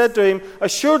Jesus said to him,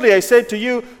 assuredly I say to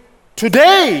you,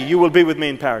 today you will be with me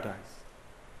in paradise.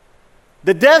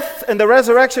 The death and the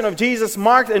resurrection of Jesus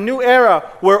marked a new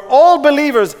era where all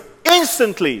believers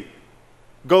instantly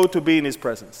go to be in his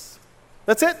presence.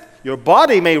 That's it. Your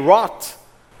body may rot,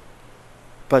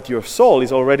 but your soul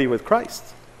is already with Christ.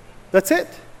 That's it.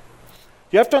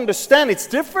 You have to understand it's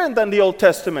different than the Old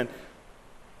Testament.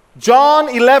 John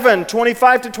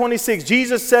 11:25-26,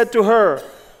 Jesus said to her,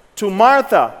 to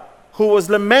Martha, who was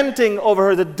lamenting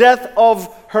over the death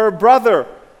of her brother,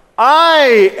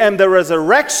 I am the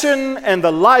resurrection and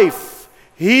the life.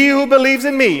 He who believes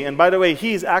in me, and by the way,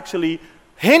 he is actually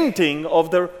hinting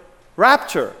of the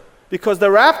rapture, because the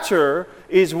rapture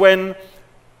is when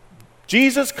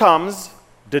Jesus comes,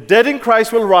 the dead in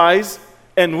Christ will rise,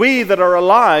 and we that are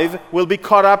alive will be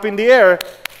caught up in the air,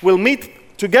 will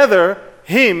meet together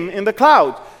him in the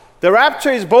cloud. The rapture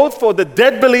is both for the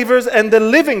dead believers and the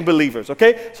living believers,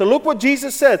 okay? So look what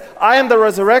Jesus said. I am the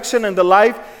resurrection and the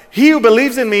life. He who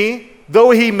believes in me,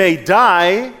 though he may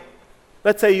die,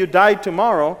 let's say you died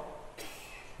tomorrow,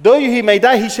 though he may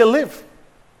die, he shall live.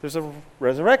 There's a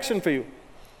resurrection for you.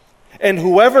 And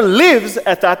whoever lives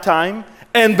at that time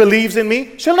and believes in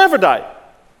me shall never die.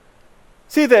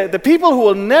 See, the people who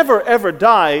will never ever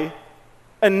die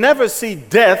and never see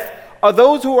death are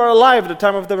those who are alive at the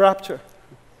time of the rapture.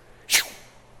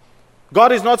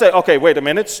 God is not saying, okay, wait a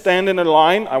minute, stand in a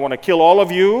line, I want to kill all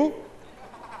of you,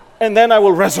 and then I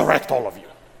will resurrect all of you.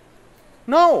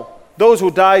 No. Those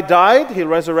who died, he'll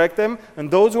resurrect them,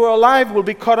 and those who are alive will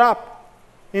be caught up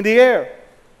in the air.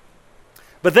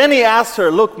 But then he asked her,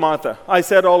 look, Martha, I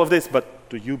said all of this, but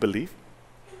do you believe?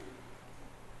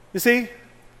 You see,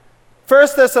 1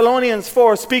 Thessalonians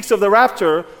 4 speaks of the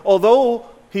rapture, although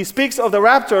he speaks of the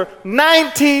rapture,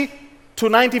 90 to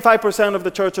 95% of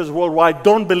the churches worldwide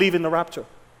don't believe in the rapture.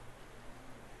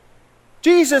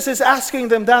 Jesus is asking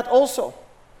them that also.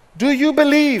 Do you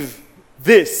believe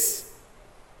this?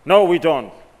 No, we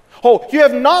don't. Oh, you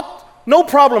have no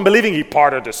problem believing he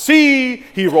parted the sea,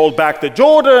 he rolled back the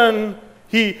Jordan,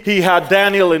 he had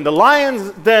Daniel in the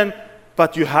lion's den,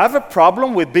 but you have a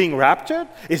problem with being raptured?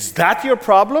 Is that your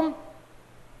problem?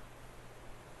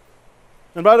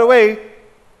 And by the way,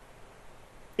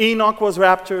 Enoch was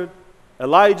raptured,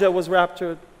 Elijah was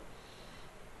raptured.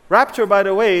 Rapture, by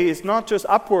the way, is not just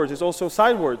upwards, it's also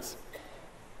sidewards.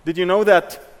 Did you know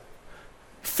that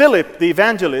Philip, the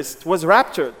evangelist, was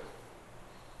raptured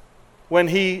when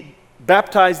he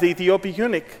baptized the Ethiopic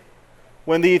eunuch?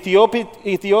 When the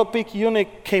Ethiopic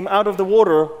eunuch came out of the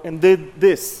water and did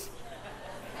this,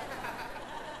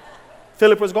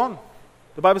 Philip was gone.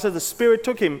 The Bible says the Spirit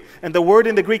took him, and the word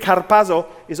in the Greek, harpazo,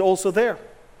 is also there.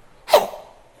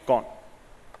 Gone.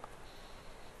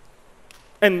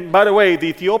 And by the way, the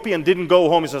Ethiopian didn't go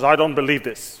home and says, I don't believe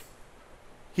this.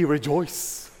 He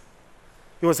rejoiced.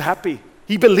 He was happy.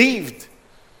 He believed.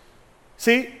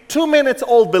 See, 2 minutes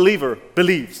old believer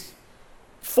believes.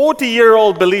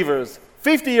 40-year-old believers,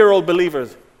 50-year-old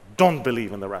believers don't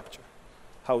believe in the rapture.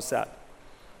 How sad.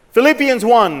 Philippians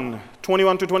 1,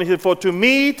 21 to 26, for to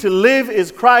me to live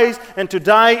is Christ and to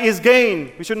die is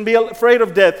gain. We shouldn't be afraid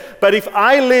of death. But if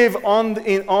I live on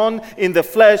in the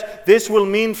flesh, this will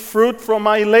mean fruit from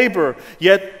my labor.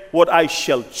 Yet what I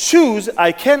shall choose,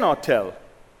 I cannot tell.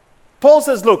 Paul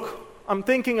says, look, I'm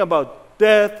thinking about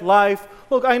death, life.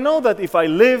 Look, I know that if I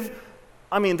live,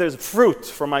 there's fruit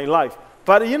for my life.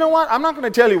 But you know what? I'm not going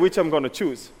to tell you which I'm going to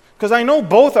choose. Because I know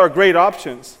both are great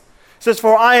options. It says,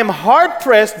 for I am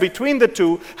hard-pressed between the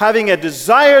two, having a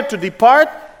desire to depart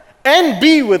and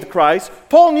be with Christ.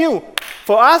 Paul knew,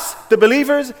 for us, the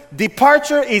believers,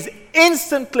 departure is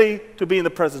instantly to be in the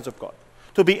presence of God.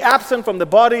 To be absent from the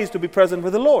body is to be present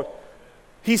with the Lord.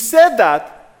 He said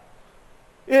that,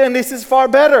 and this is far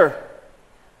better.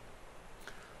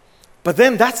 But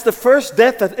then that's the first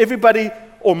death that everybody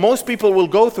or most people will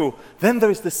go through. Then there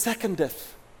is the second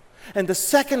death. And the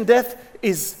second death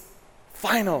is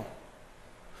final.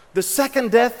 The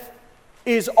second death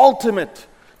is ultimate.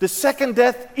 The second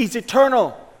death is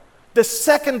eternal. The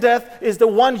second death is the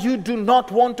one you do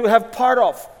not want to have part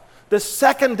of. The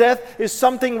second death is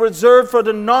something reserved for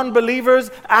the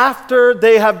non-believers after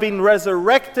they have been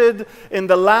resurrected in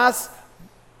the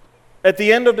at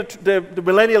the end of the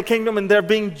millennial kingdom, and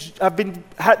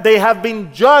they have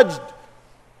been judged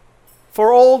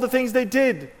for all the things they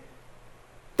did.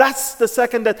 That's the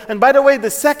second death. And by the way,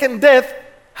 the second death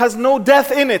has no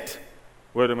death in it.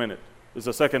 Wait a minute. There's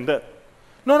a second death.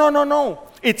 No.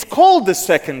 It's called the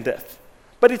second death.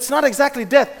 But it's not exactly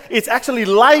death. It's actually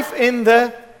life in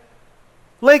the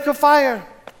lake of fire.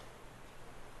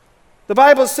 The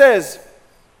Bible says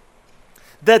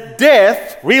that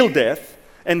death, real death,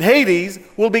 and Hades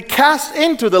will be cast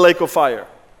into the lake of fire.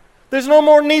 There's no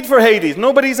more need for Hades.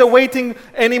 Nobody's awaiting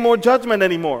any more judgment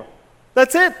anymore.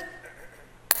 That's it.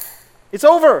 It's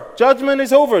over. Judgment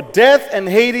is over. Death and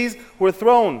Hades were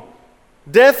thrown.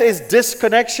 Death is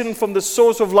disconnection from the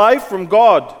source of life, from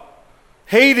God.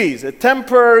 Hades, a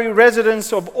temporary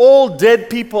residence of all dead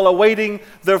people awaiting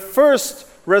their first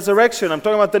resurrection. I'm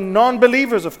talking about the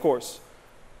non-believers, of course.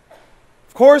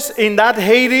 Of course, in that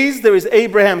Hades, there is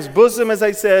Abraham's bosom, as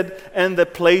I said, and the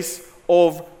place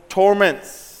of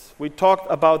torments. We talked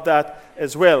about that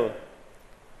as well.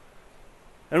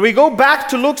 And we go back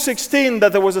to Luke 16,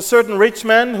 that there was a certain rich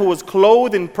man who was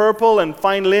clothed in purple and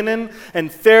fine linen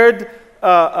and fared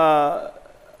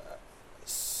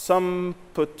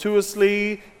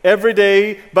sumptuously every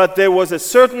day. But there was a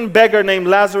certain beggar named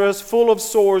Lazarus, full of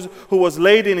sores, who was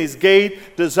laid in his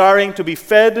gate, desiring to be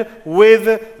fed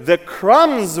with the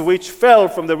crumbs which fell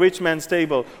from the rich man's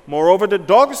table. Moreover, the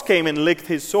dogs came and licked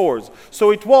his sores. So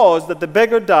it was that the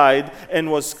beggar died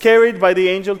and was carried by the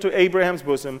angel to Abraham's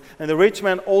bosom. And the rich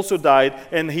man also died,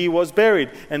 and he was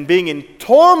buried. And being in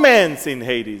torments in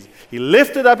Hades, he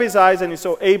lifted up his eyes, and he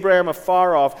saw Abraham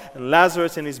afar off, and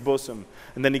Lazarus in his bosom.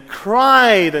 And then he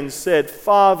cried and said,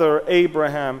 Father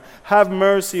Abraham, have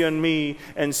mercy on me,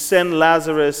 and send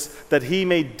Lazarus that he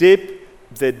may dip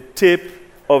the tip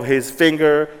of his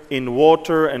finger in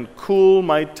water and cool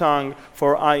my tongue,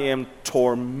 for I am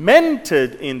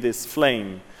tormented in this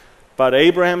flame. But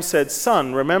Abraham said,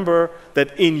 Son, remember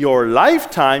that in your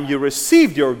lifetime you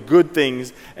received your good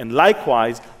things, and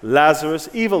likewise Lazarus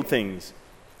evil things.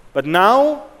 But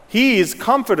now he is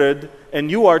comforted, and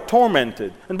you are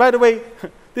tormented. And by the way,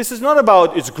 this is not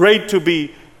about it's great to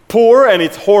be poor and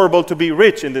it's horrible to be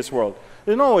rich in this world.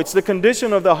 No, it's the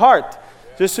condition of the heart,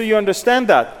 just so you understand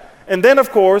that. And then,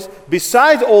 of course,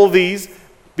 besides all these,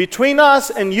 between us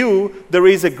and you, there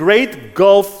is a great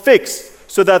gulf fixed,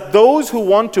 so that those who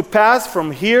want to pass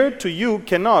from here to you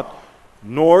cannot,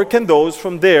 nor can those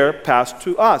from there pass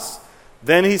to us."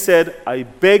 Then he said, "I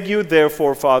beg you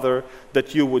therefore, Father,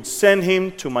 that you would send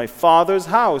him to my father's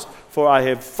house, for I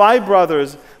have 5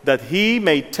 brothers, that he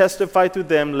may testify to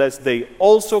them, lest they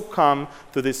also come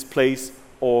to this place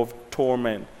of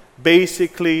torment."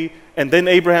 Basically, and then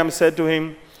Abraham said to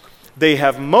him, "They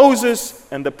have Moses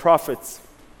and the prophets.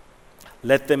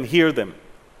 Let them hear them."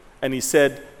 And he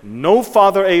said, "No,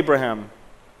 Father Abraham,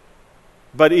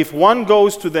 but if one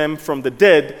goes to them from the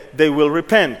dead, they will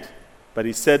repent." But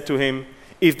he said to him,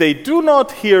 "If they do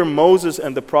not hear Moses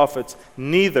and the prophets,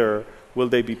 neither will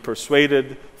they be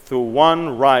persuaded through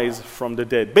one rise from the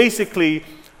dead." Basically,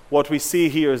 what we see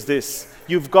here is this.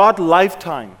 You've got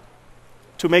lifetime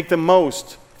to make the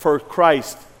most for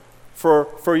Christ,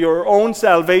 for your own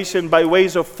salvation by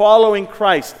ways of following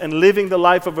Christ and living the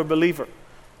life of a believer.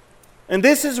 And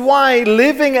this is why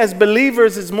living as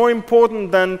believers is more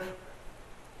important than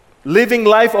living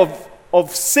life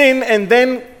of sin and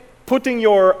then putting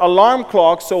your alarm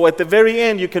clock so at the very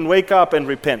end you can wake up and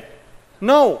repent.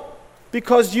 No,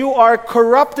 because you are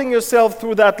corrupting yourself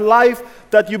through that life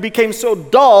that you became so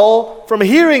dull from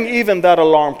hearing even that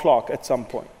alarm clock at some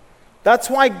point.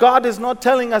 That's why God is not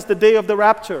telling us the day of the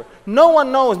rapture. No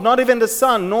one knows, not even the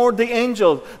Son, nor the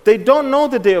angels. They don't know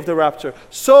the day of the rapture.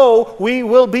 So we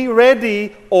will be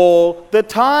ready all the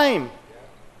time.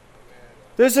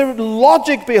 There's a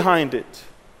logic behind it.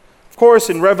 Of course,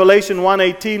 in Revelation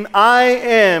 1:18, "I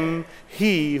am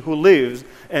he who lives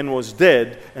and was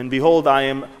dead, and behold, I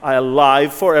am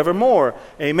alive forevermore.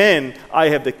 Amen. I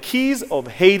have the keys of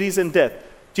Hades and death."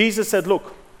 Jesus said,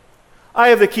 "Look, I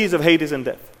have the keys of Hades and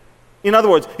death." In other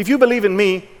words, if you believe in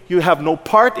me, you have no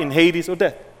part in Hades or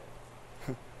death.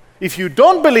 If you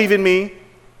don't believe in me,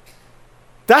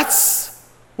 that's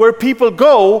where people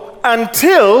go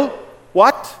until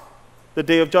what? The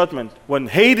day of judgment, when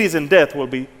Hades and death will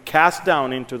be cast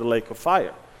down into the lake of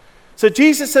fire. So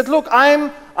Jesus said, "Look,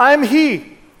 I'm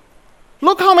he."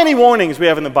 Look how many warnings we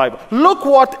have in the Bible. Look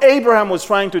what Abraham was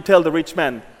trying to tell the rich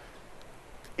man.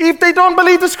 If they don't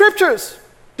believe the scriptures,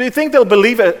 do you think they'll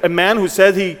believe a man who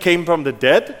said he came from the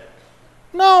dead?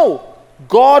 No.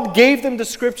 God gave them the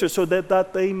scriptures so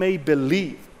that they may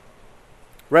believe.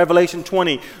 Revelation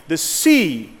 20, the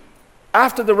sea,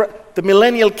 after the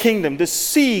millennial kingdom, the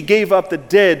sea gave up the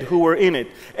dead who were in it,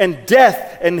 and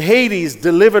death and Hades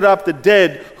delivered up the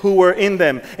dead who were in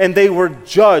them, and they were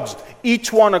judged,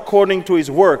 each one according to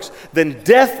his works. Then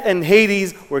death and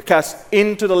Hades were cast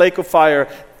into the lake of fire.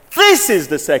 This is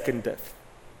the second death.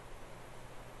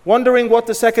 Wondering what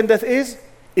the second death is?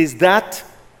 Is that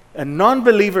a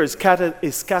non-believer is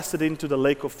casted into the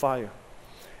lake of fire.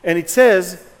 And it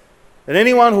says that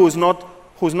anyone who's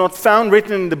not found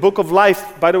written in the book of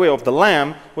life, by the way, of the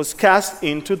Lamb, was cast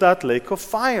into that lake of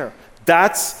fire.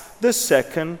 That's the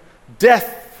second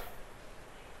death.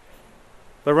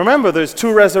 But remember, there's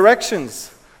 2 resurrections.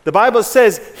 The Bible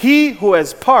says, he who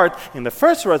has part in the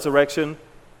first resurrection,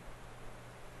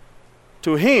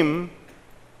 to him,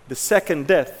 the second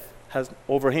death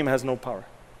over him has no power.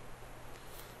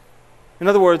 In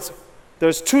other words,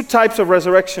 there's 2 types of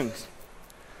resurrections.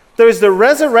 There is the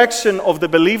resurrection of the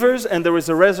believers and there is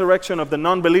the resurrection of the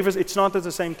non-believers. It's not at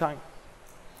the same time.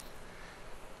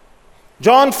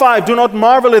 John 5, "Do not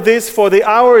marvel at this, for the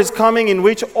hour is coming in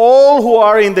which all who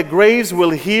are in the graves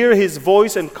will hear his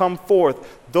voice and come forth.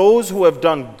 Those who have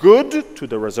done good to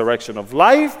the resurrection of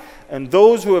life, and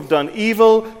those who have done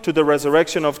evil to the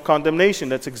resurrection of condemnation."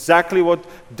 That's exactly what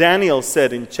Daniel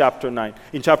said in chapter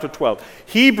 12.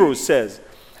 Hebrews says,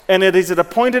 "And it is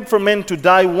appointed for men to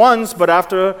die once, but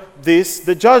after this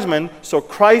the judgment. So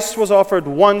Christ was offered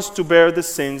once to bear the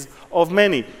sins of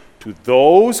many. To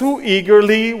those who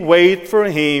eagerly wait for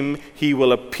him, he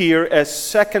will appear a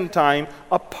second time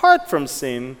apart from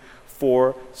sin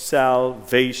for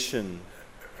salvation."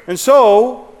 And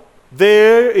so,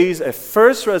 there is a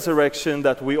first resurrection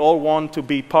that we all want to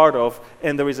be part of,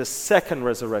 and there is a second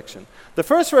resurrection. The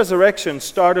first resurrection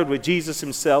started with Jesus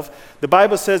himself. The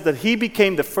Bible says that he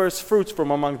became the first fruits from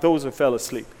among those who fell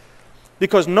asleep.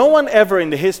 Because no one ever in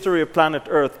the history of planet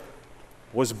Earth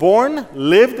was born,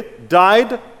 lived,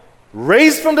 died,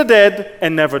 raised from the dead,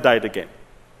 and never died again.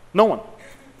 No one.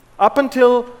 Up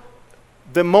until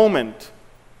the moment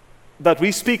that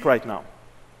we speak right now.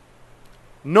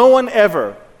 No one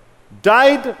ever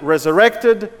died,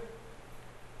 resurrected,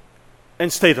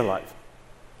 and stayed alive.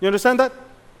 You understand that?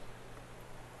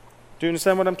 Do you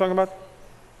understand what I'm talking about?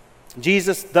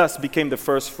 Jesus thus became the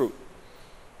first fruit.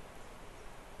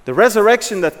 The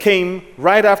resurrection that came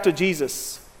right after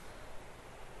Jesus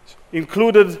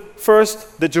included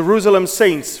first the Jerusalem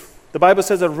saints The Bible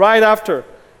says that right after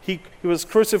he was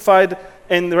crucified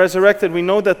and resurrected, we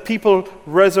know that people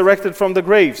resurrected from the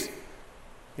graves.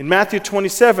 In Matthew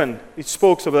 27, it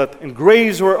spoke of that. And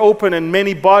graves were opened, and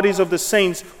many bodies of the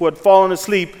saints who had fallen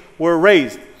asleep were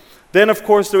raised. Then, of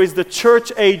course, there is the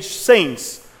church-age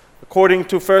saints. According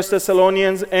to 1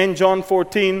 Thessalonians and John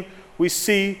 14, we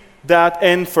see that,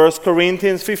 and 1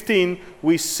 Corinthians 15,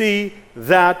 we see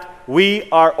that we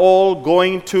are all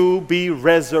going to be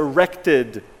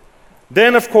resurrected.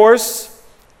 Then, of course,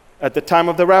 at the time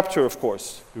of the rapture, of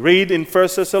course. Read in 1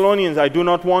 Thessalonians, I do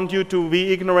not want you to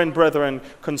be ignorant, brethren,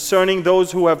 concerning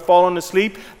those who have fallen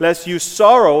asleep, lest you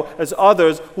sorrow as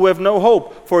others who have no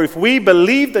hope. For if we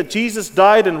believe that Jesus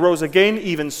died and rose again,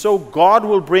 even so God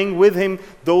will bring with him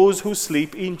those who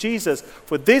sleep in Jesus.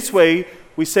 For this way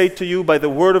we say to you by the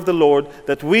word of the Lord,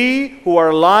 that we who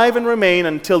are alive and remain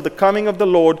until the coming of the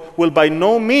Lord will by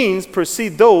no means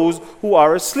precede those who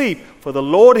are asleep. For the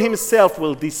Lord himself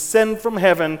will descend from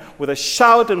heaven with a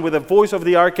shout and with the voice of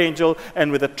the archangel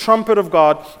and with a trumpet of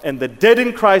God, and the dead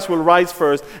in Christ will rise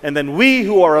first, and then we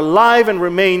who are alive and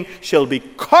remain shall be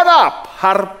caught up,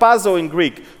 harpazo in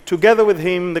Greek, together with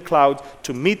him in the clouds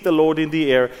to meet the Lord in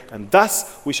the air, and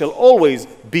thus we shall always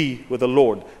be with the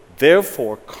Lord.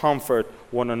 Therefore comfort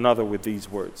one another with these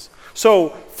words. So,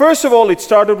 first of all, it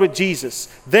started with Jesus.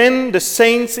 Then the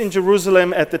saints in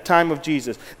Jerusalem at the time of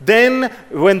Jesus. Then,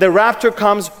 when the rapture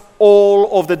comes,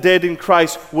 all of the dead in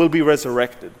Christ will be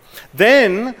resurrected.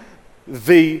 Then,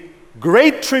 the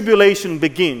great tribulation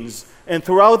begins. And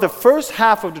throughout the first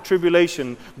half of the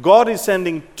tribulation, God is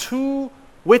sending two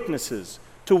witnesses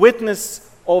to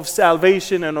witness of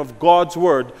salvation and of God's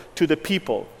word to the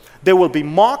people. They will be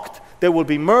mocked, they will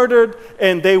be murdered,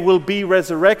 and they will be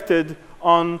resurrected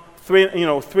on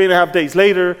 3.5 days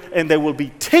later, and they will be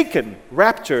taken,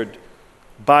 raptured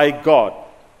by God.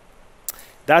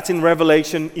 That's in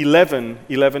Revelation 11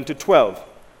 to 12.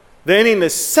 Then in the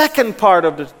second part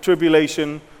of the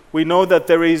tribulation, we know that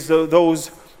there is the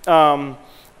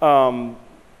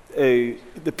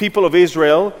people of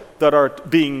Israel that are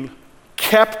being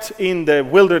kept in the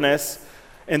wilderness,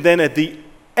 and then at the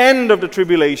end of the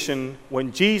tribulation,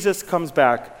 when Jesus comes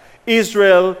back,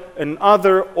 Israel and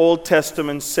other Old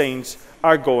Testament saints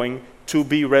are going to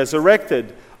be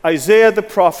resurrected. Isaiah the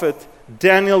prophet,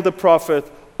 Daniel the prophet,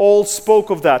 all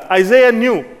spoke of that. Isaiah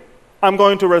knew, I'm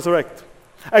going to resurrect.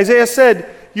 Isaiah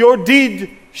said, your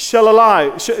deed shall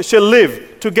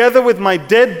live. Together with my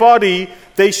dead body,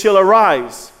 they shall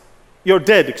arise. Your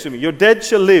dead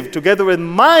shall live. Together with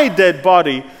my dead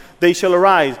body, they shall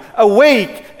arise.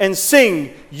 Awake and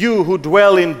sing, you who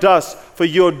dwell in dust, for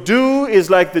your dew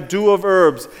is like the dew of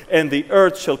herbs, and the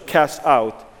earth shall cast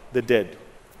out the dead.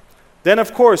 Then,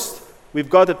 of course, we've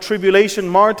got the tribulation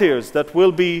martyrs that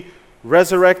will be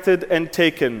resurrected and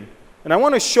taken. And I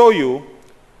want to show you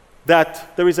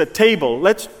that there is a table.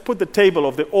 Let's put the table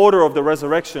of the order of the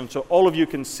resurrection so all of you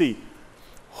can see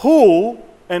who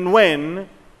and when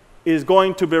is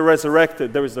going to be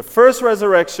resurrected. There is the first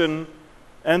resurrection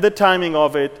and the timing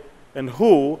of it, and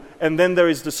who, and then there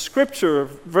is the scripture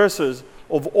verses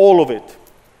of all of it.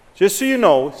 Just so you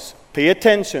know, pay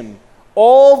attention.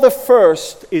 All the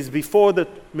first is before the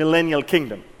millennial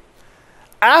kingdom.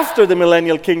 After the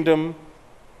millennial kingdom,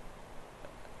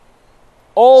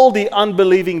 all the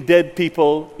unbelieving dead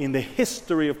people in the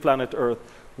history of planet Earth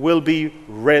will be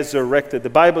resurrected. The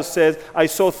Bible says, I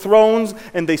saw thrones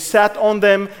and they sat on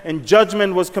them, and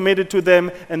judgment was committed to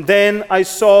them. And then I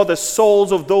saw the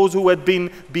souls of those who had been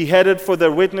beheaded for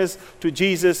their witness to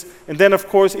Jesus. And then, of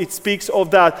course, it speaks of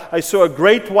that. I saw a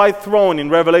great white throne in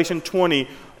Revelation 20,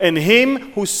 and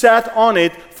him who sat on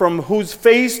it, from whose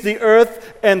face the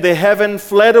earth and the heaven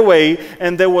fled away,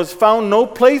 and there was found no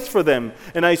place for them.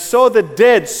 And I saw the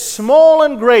dead, small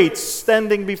and great,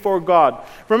 standing before God.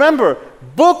 Remember,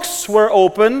 books were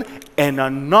open, and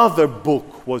another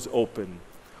book was open,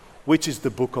 which is the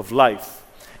book of life.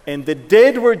 And the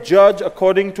dead were judged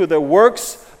according to their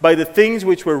works by the things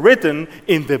which were written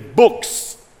in the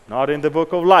books, not in the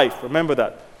book of life. Remember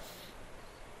that.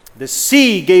 The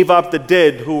sea gave up the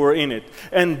dead who were in it,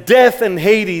 and death and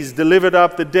Hades delivered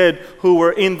up the dead who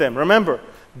were in them. Remember,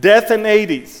 death and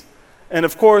Hades. And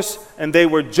of course, and they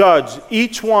were judged,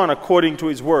 each one according to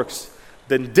his works.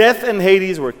 Then death and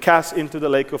Hades were cast into the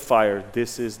lake of fire.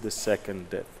 This is the second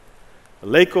death. The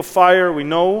lake of fire, we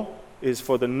know, is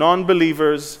for the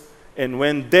non-believers. And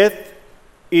when death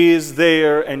is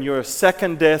there and your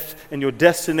second death and your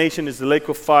destination is the lake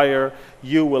of fire,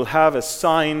 you will have a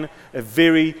sign, a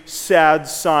very sad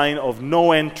sign of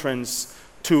no entrance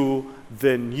to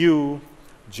the new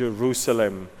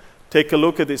Jerusalem. Take a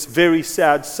look at this very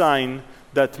sad sign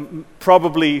that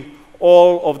probably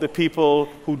all of the people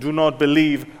who do not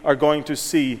believe are going to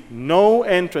see. No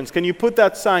entrance. Can you put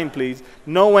that sign, please?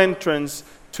 No entrance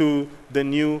to the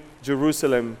New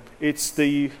Jerusalem.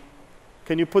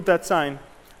 Can you put that sign?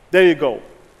 There you go.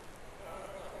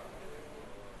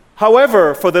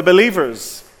 However, for the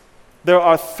believers, there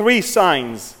are 3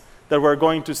 signs that we're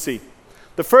going to see.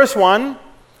 The first one,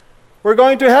 we're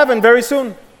going to heaven very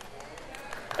soon.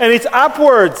 And it's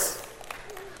upwards.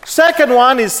 Second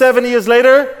one is 7 years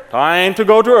later, time to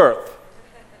go to earth.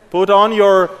 Put on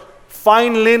your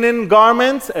fine linen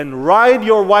garments and ride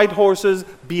your white horses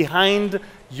behind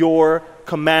your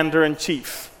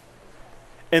commander-in-chief.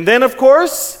 And then, of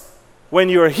course, when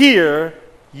you're here,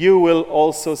 you will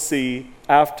also see,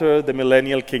 after the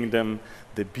millennial kingdom,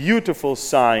 the beautiful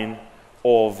sign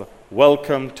of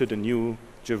welcome to the New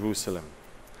Jerusalem.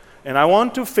 And I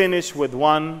want to finish with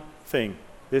one thing.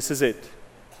 This is it.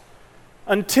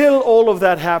 Until all of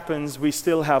that happens, we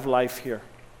still have life here.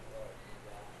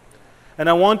 And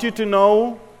I want you to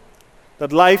know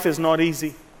that life is not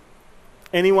easy.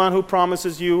 Anyone who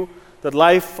promises you that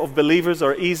life of believers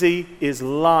are easy is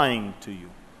lying to you.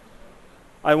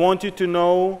 I want you to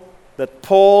know that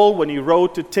Paul, when he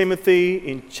wrote to Timothy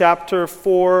in chapter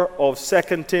 4 of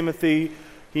 2 Timothy,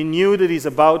 he knew that he's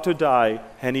about to die,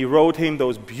 and he wrote him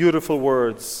those beautiful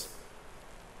words.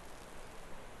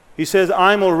 He says,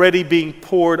 I'm already being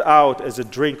poured out as a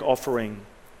drink offering,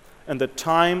 and the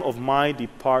time of my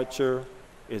departure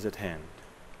is at hand.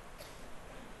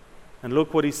 And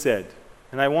look what he said.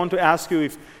 And I want to ask you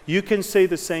if you can say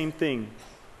the same thing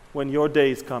when your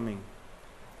day is coming.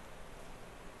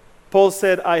 Paul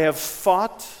said, I have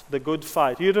fought the good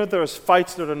fight. You know, there's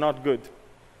fights that are not good.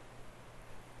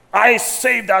 I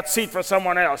saved that seat for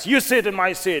someone else. You sit in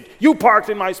my seat. You parked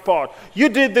in my spot. You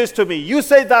did this to me. You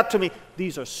said that to me.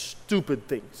 These are stupid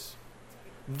things.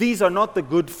 These are not the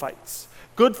good fights.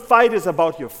 Good fight is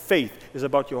about your faith, is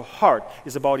about your heart,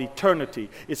 is about eternity,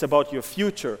 it's about your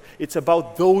future. It's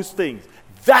about those things.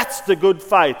 That's the good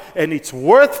fight, and it's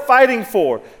worth fighting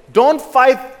for. Don't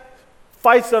fight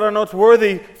fights that are not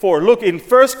worthy for. Look, in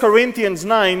 1 Corinthians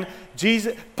 9,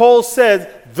 Paul says,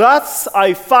 thus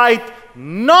I fight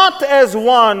not as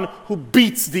one who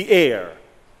beats the air.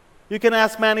 You can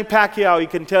ask Manny Pacquiao, he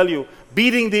can tell you,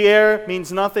 beating the air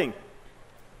means nothing.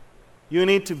 You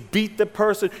need to beat the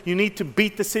person. You need to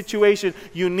beat the situation.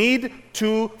 You need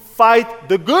to fight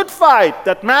the good fight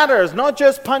that matters, not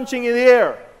just punching in the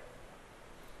air.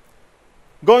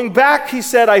 Going back, he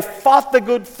said, I fought the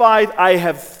good fight. I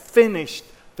have finished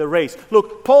the race.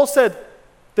 Look, Paul said,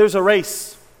 there's a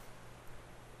race.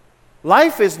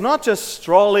 Life is not just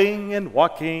strolling and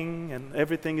walking and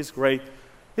everything is great.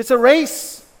 It's a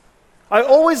race. I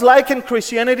always liken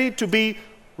Christianity to be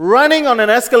running on an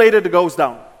escalator that goes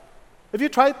down. Have you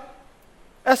tried?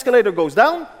 Escalator goes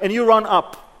down and you run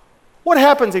up. What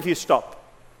happens if you stop?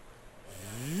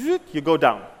 You go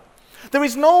down. There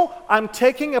is no, I'm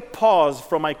taking a pause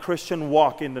from my Christian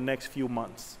walk in the next few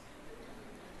months.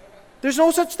 There's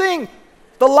no such thing.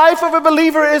 The life of a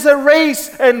believer is a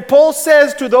race. And Paul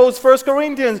says to those 1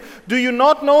 Corinthians, do you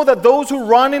not know that those who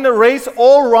run in a race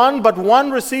all run, but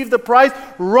one receives the prize?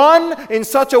 Run in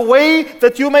such a way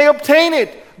that you may obtain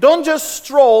it. Don't just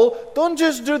stroll. Don't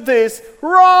just do this.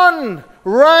 Run.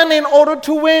 Run in order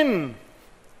to win.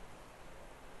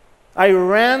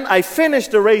 I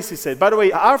finished the race, he said. By the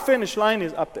way, our finish line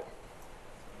is up there.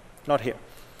 Not here.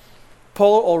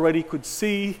 Paul already could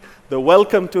see the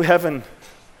welcome to heaven.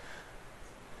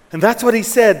 And that's what he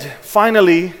said.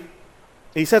 Finally,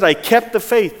 he said, I kept the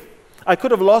faith. I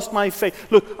could have lost my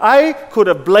faith. Look, I could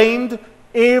have blamed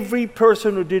every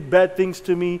person who did bad things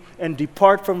to me and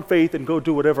depart from faith and go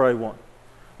do whatever I want.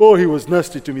 Oh, he was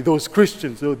nasty to me. Those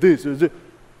Christians, oh this, oh this.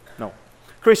 No.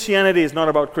 Christianity is not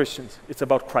about Christians. It's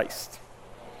about Christ.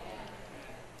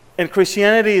 And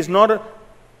Christianity is not,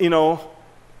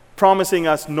 promising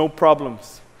us no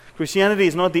problems. Christianity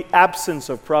is not the absence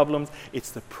of problems. It's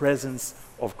the presence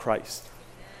of Christ.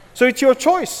 So it's your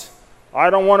choice. I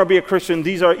don't want to be a Christian.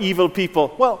 These are evil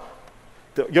people. Well,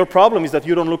 your problem is that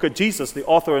you don't look at Jesus, the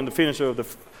author and the finisher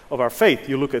of our faith.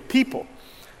 You look at people.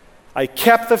 I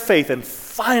kept the faith, and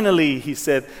finally, he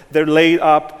said, they're laid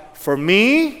up for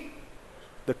me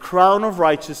the crown of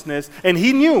righteousness. And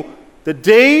he knew the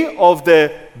day of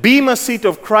the bema seat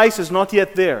of Christ is not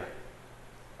yet there.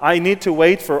 I need to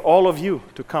wait for all of you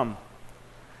to come.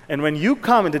 And when you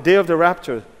come in the day of the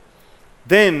rapture,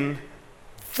 then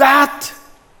that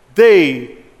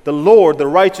day, the Lord, the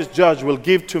righteous judge, will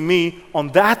give to me on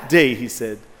that day, he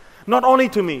said. Not only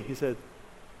to me, he said.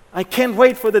 I can't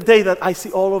wait for the day that I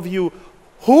see all of you.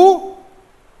 Who?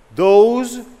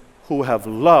 Those who have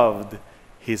loved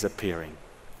his appearing.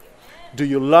 Do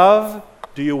you love?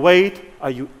 Do you wait?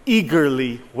 Are you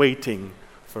eagerly waiting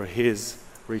for His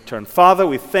return? Father,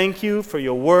 we thank you for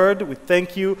your word. We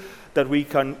thank you that we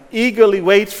can eagerly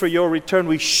wait for your return.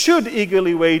 We should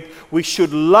eagerly wait. We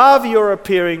should love your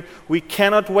appearing. We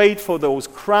cannot wait for those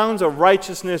crowns of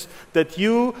righteousness that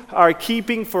you are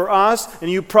keeping for us, and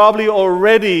you probably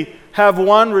already have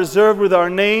one reserved with our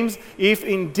names. If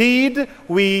indeed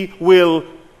we will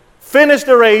finish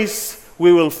the race,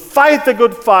 we will fight the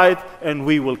good fight, and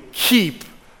we will keep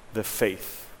the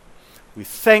faith. We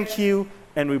thank you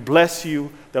and we bless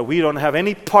you that we don't have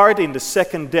any part in the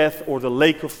second death or the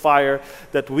lake of fire,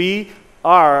 that we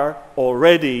are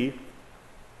already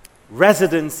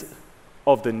residents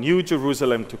of the new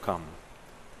Jerusalem to come.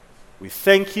 We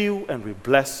thank you and we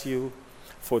bless you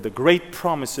for the great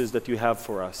promises that you have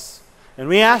for us. And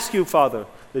we ask you, Father,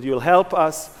 that you'll help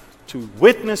us to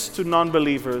witness to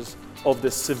non-believers of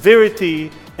the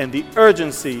severity and the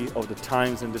urgency of the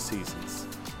times and the seasons.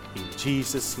 In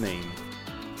Jesus' name.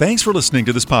 Thanks for listening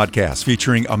to this podcast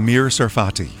featuring Amir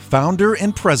Tsarfati, founder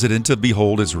and president of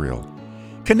Behold Israel.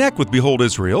 Connect with Behold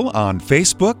Israel on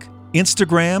Facebook,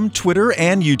 Instagram, Twitter,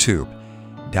 and YouTube.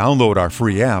 Download our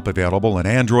free app available on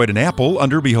Android and Apple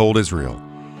under Behold Israel.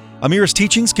 Amir's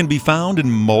teachings can be found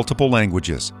in multiple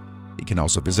languages. You can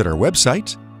also visit our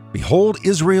website,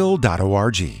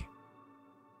 beholdisrael.org.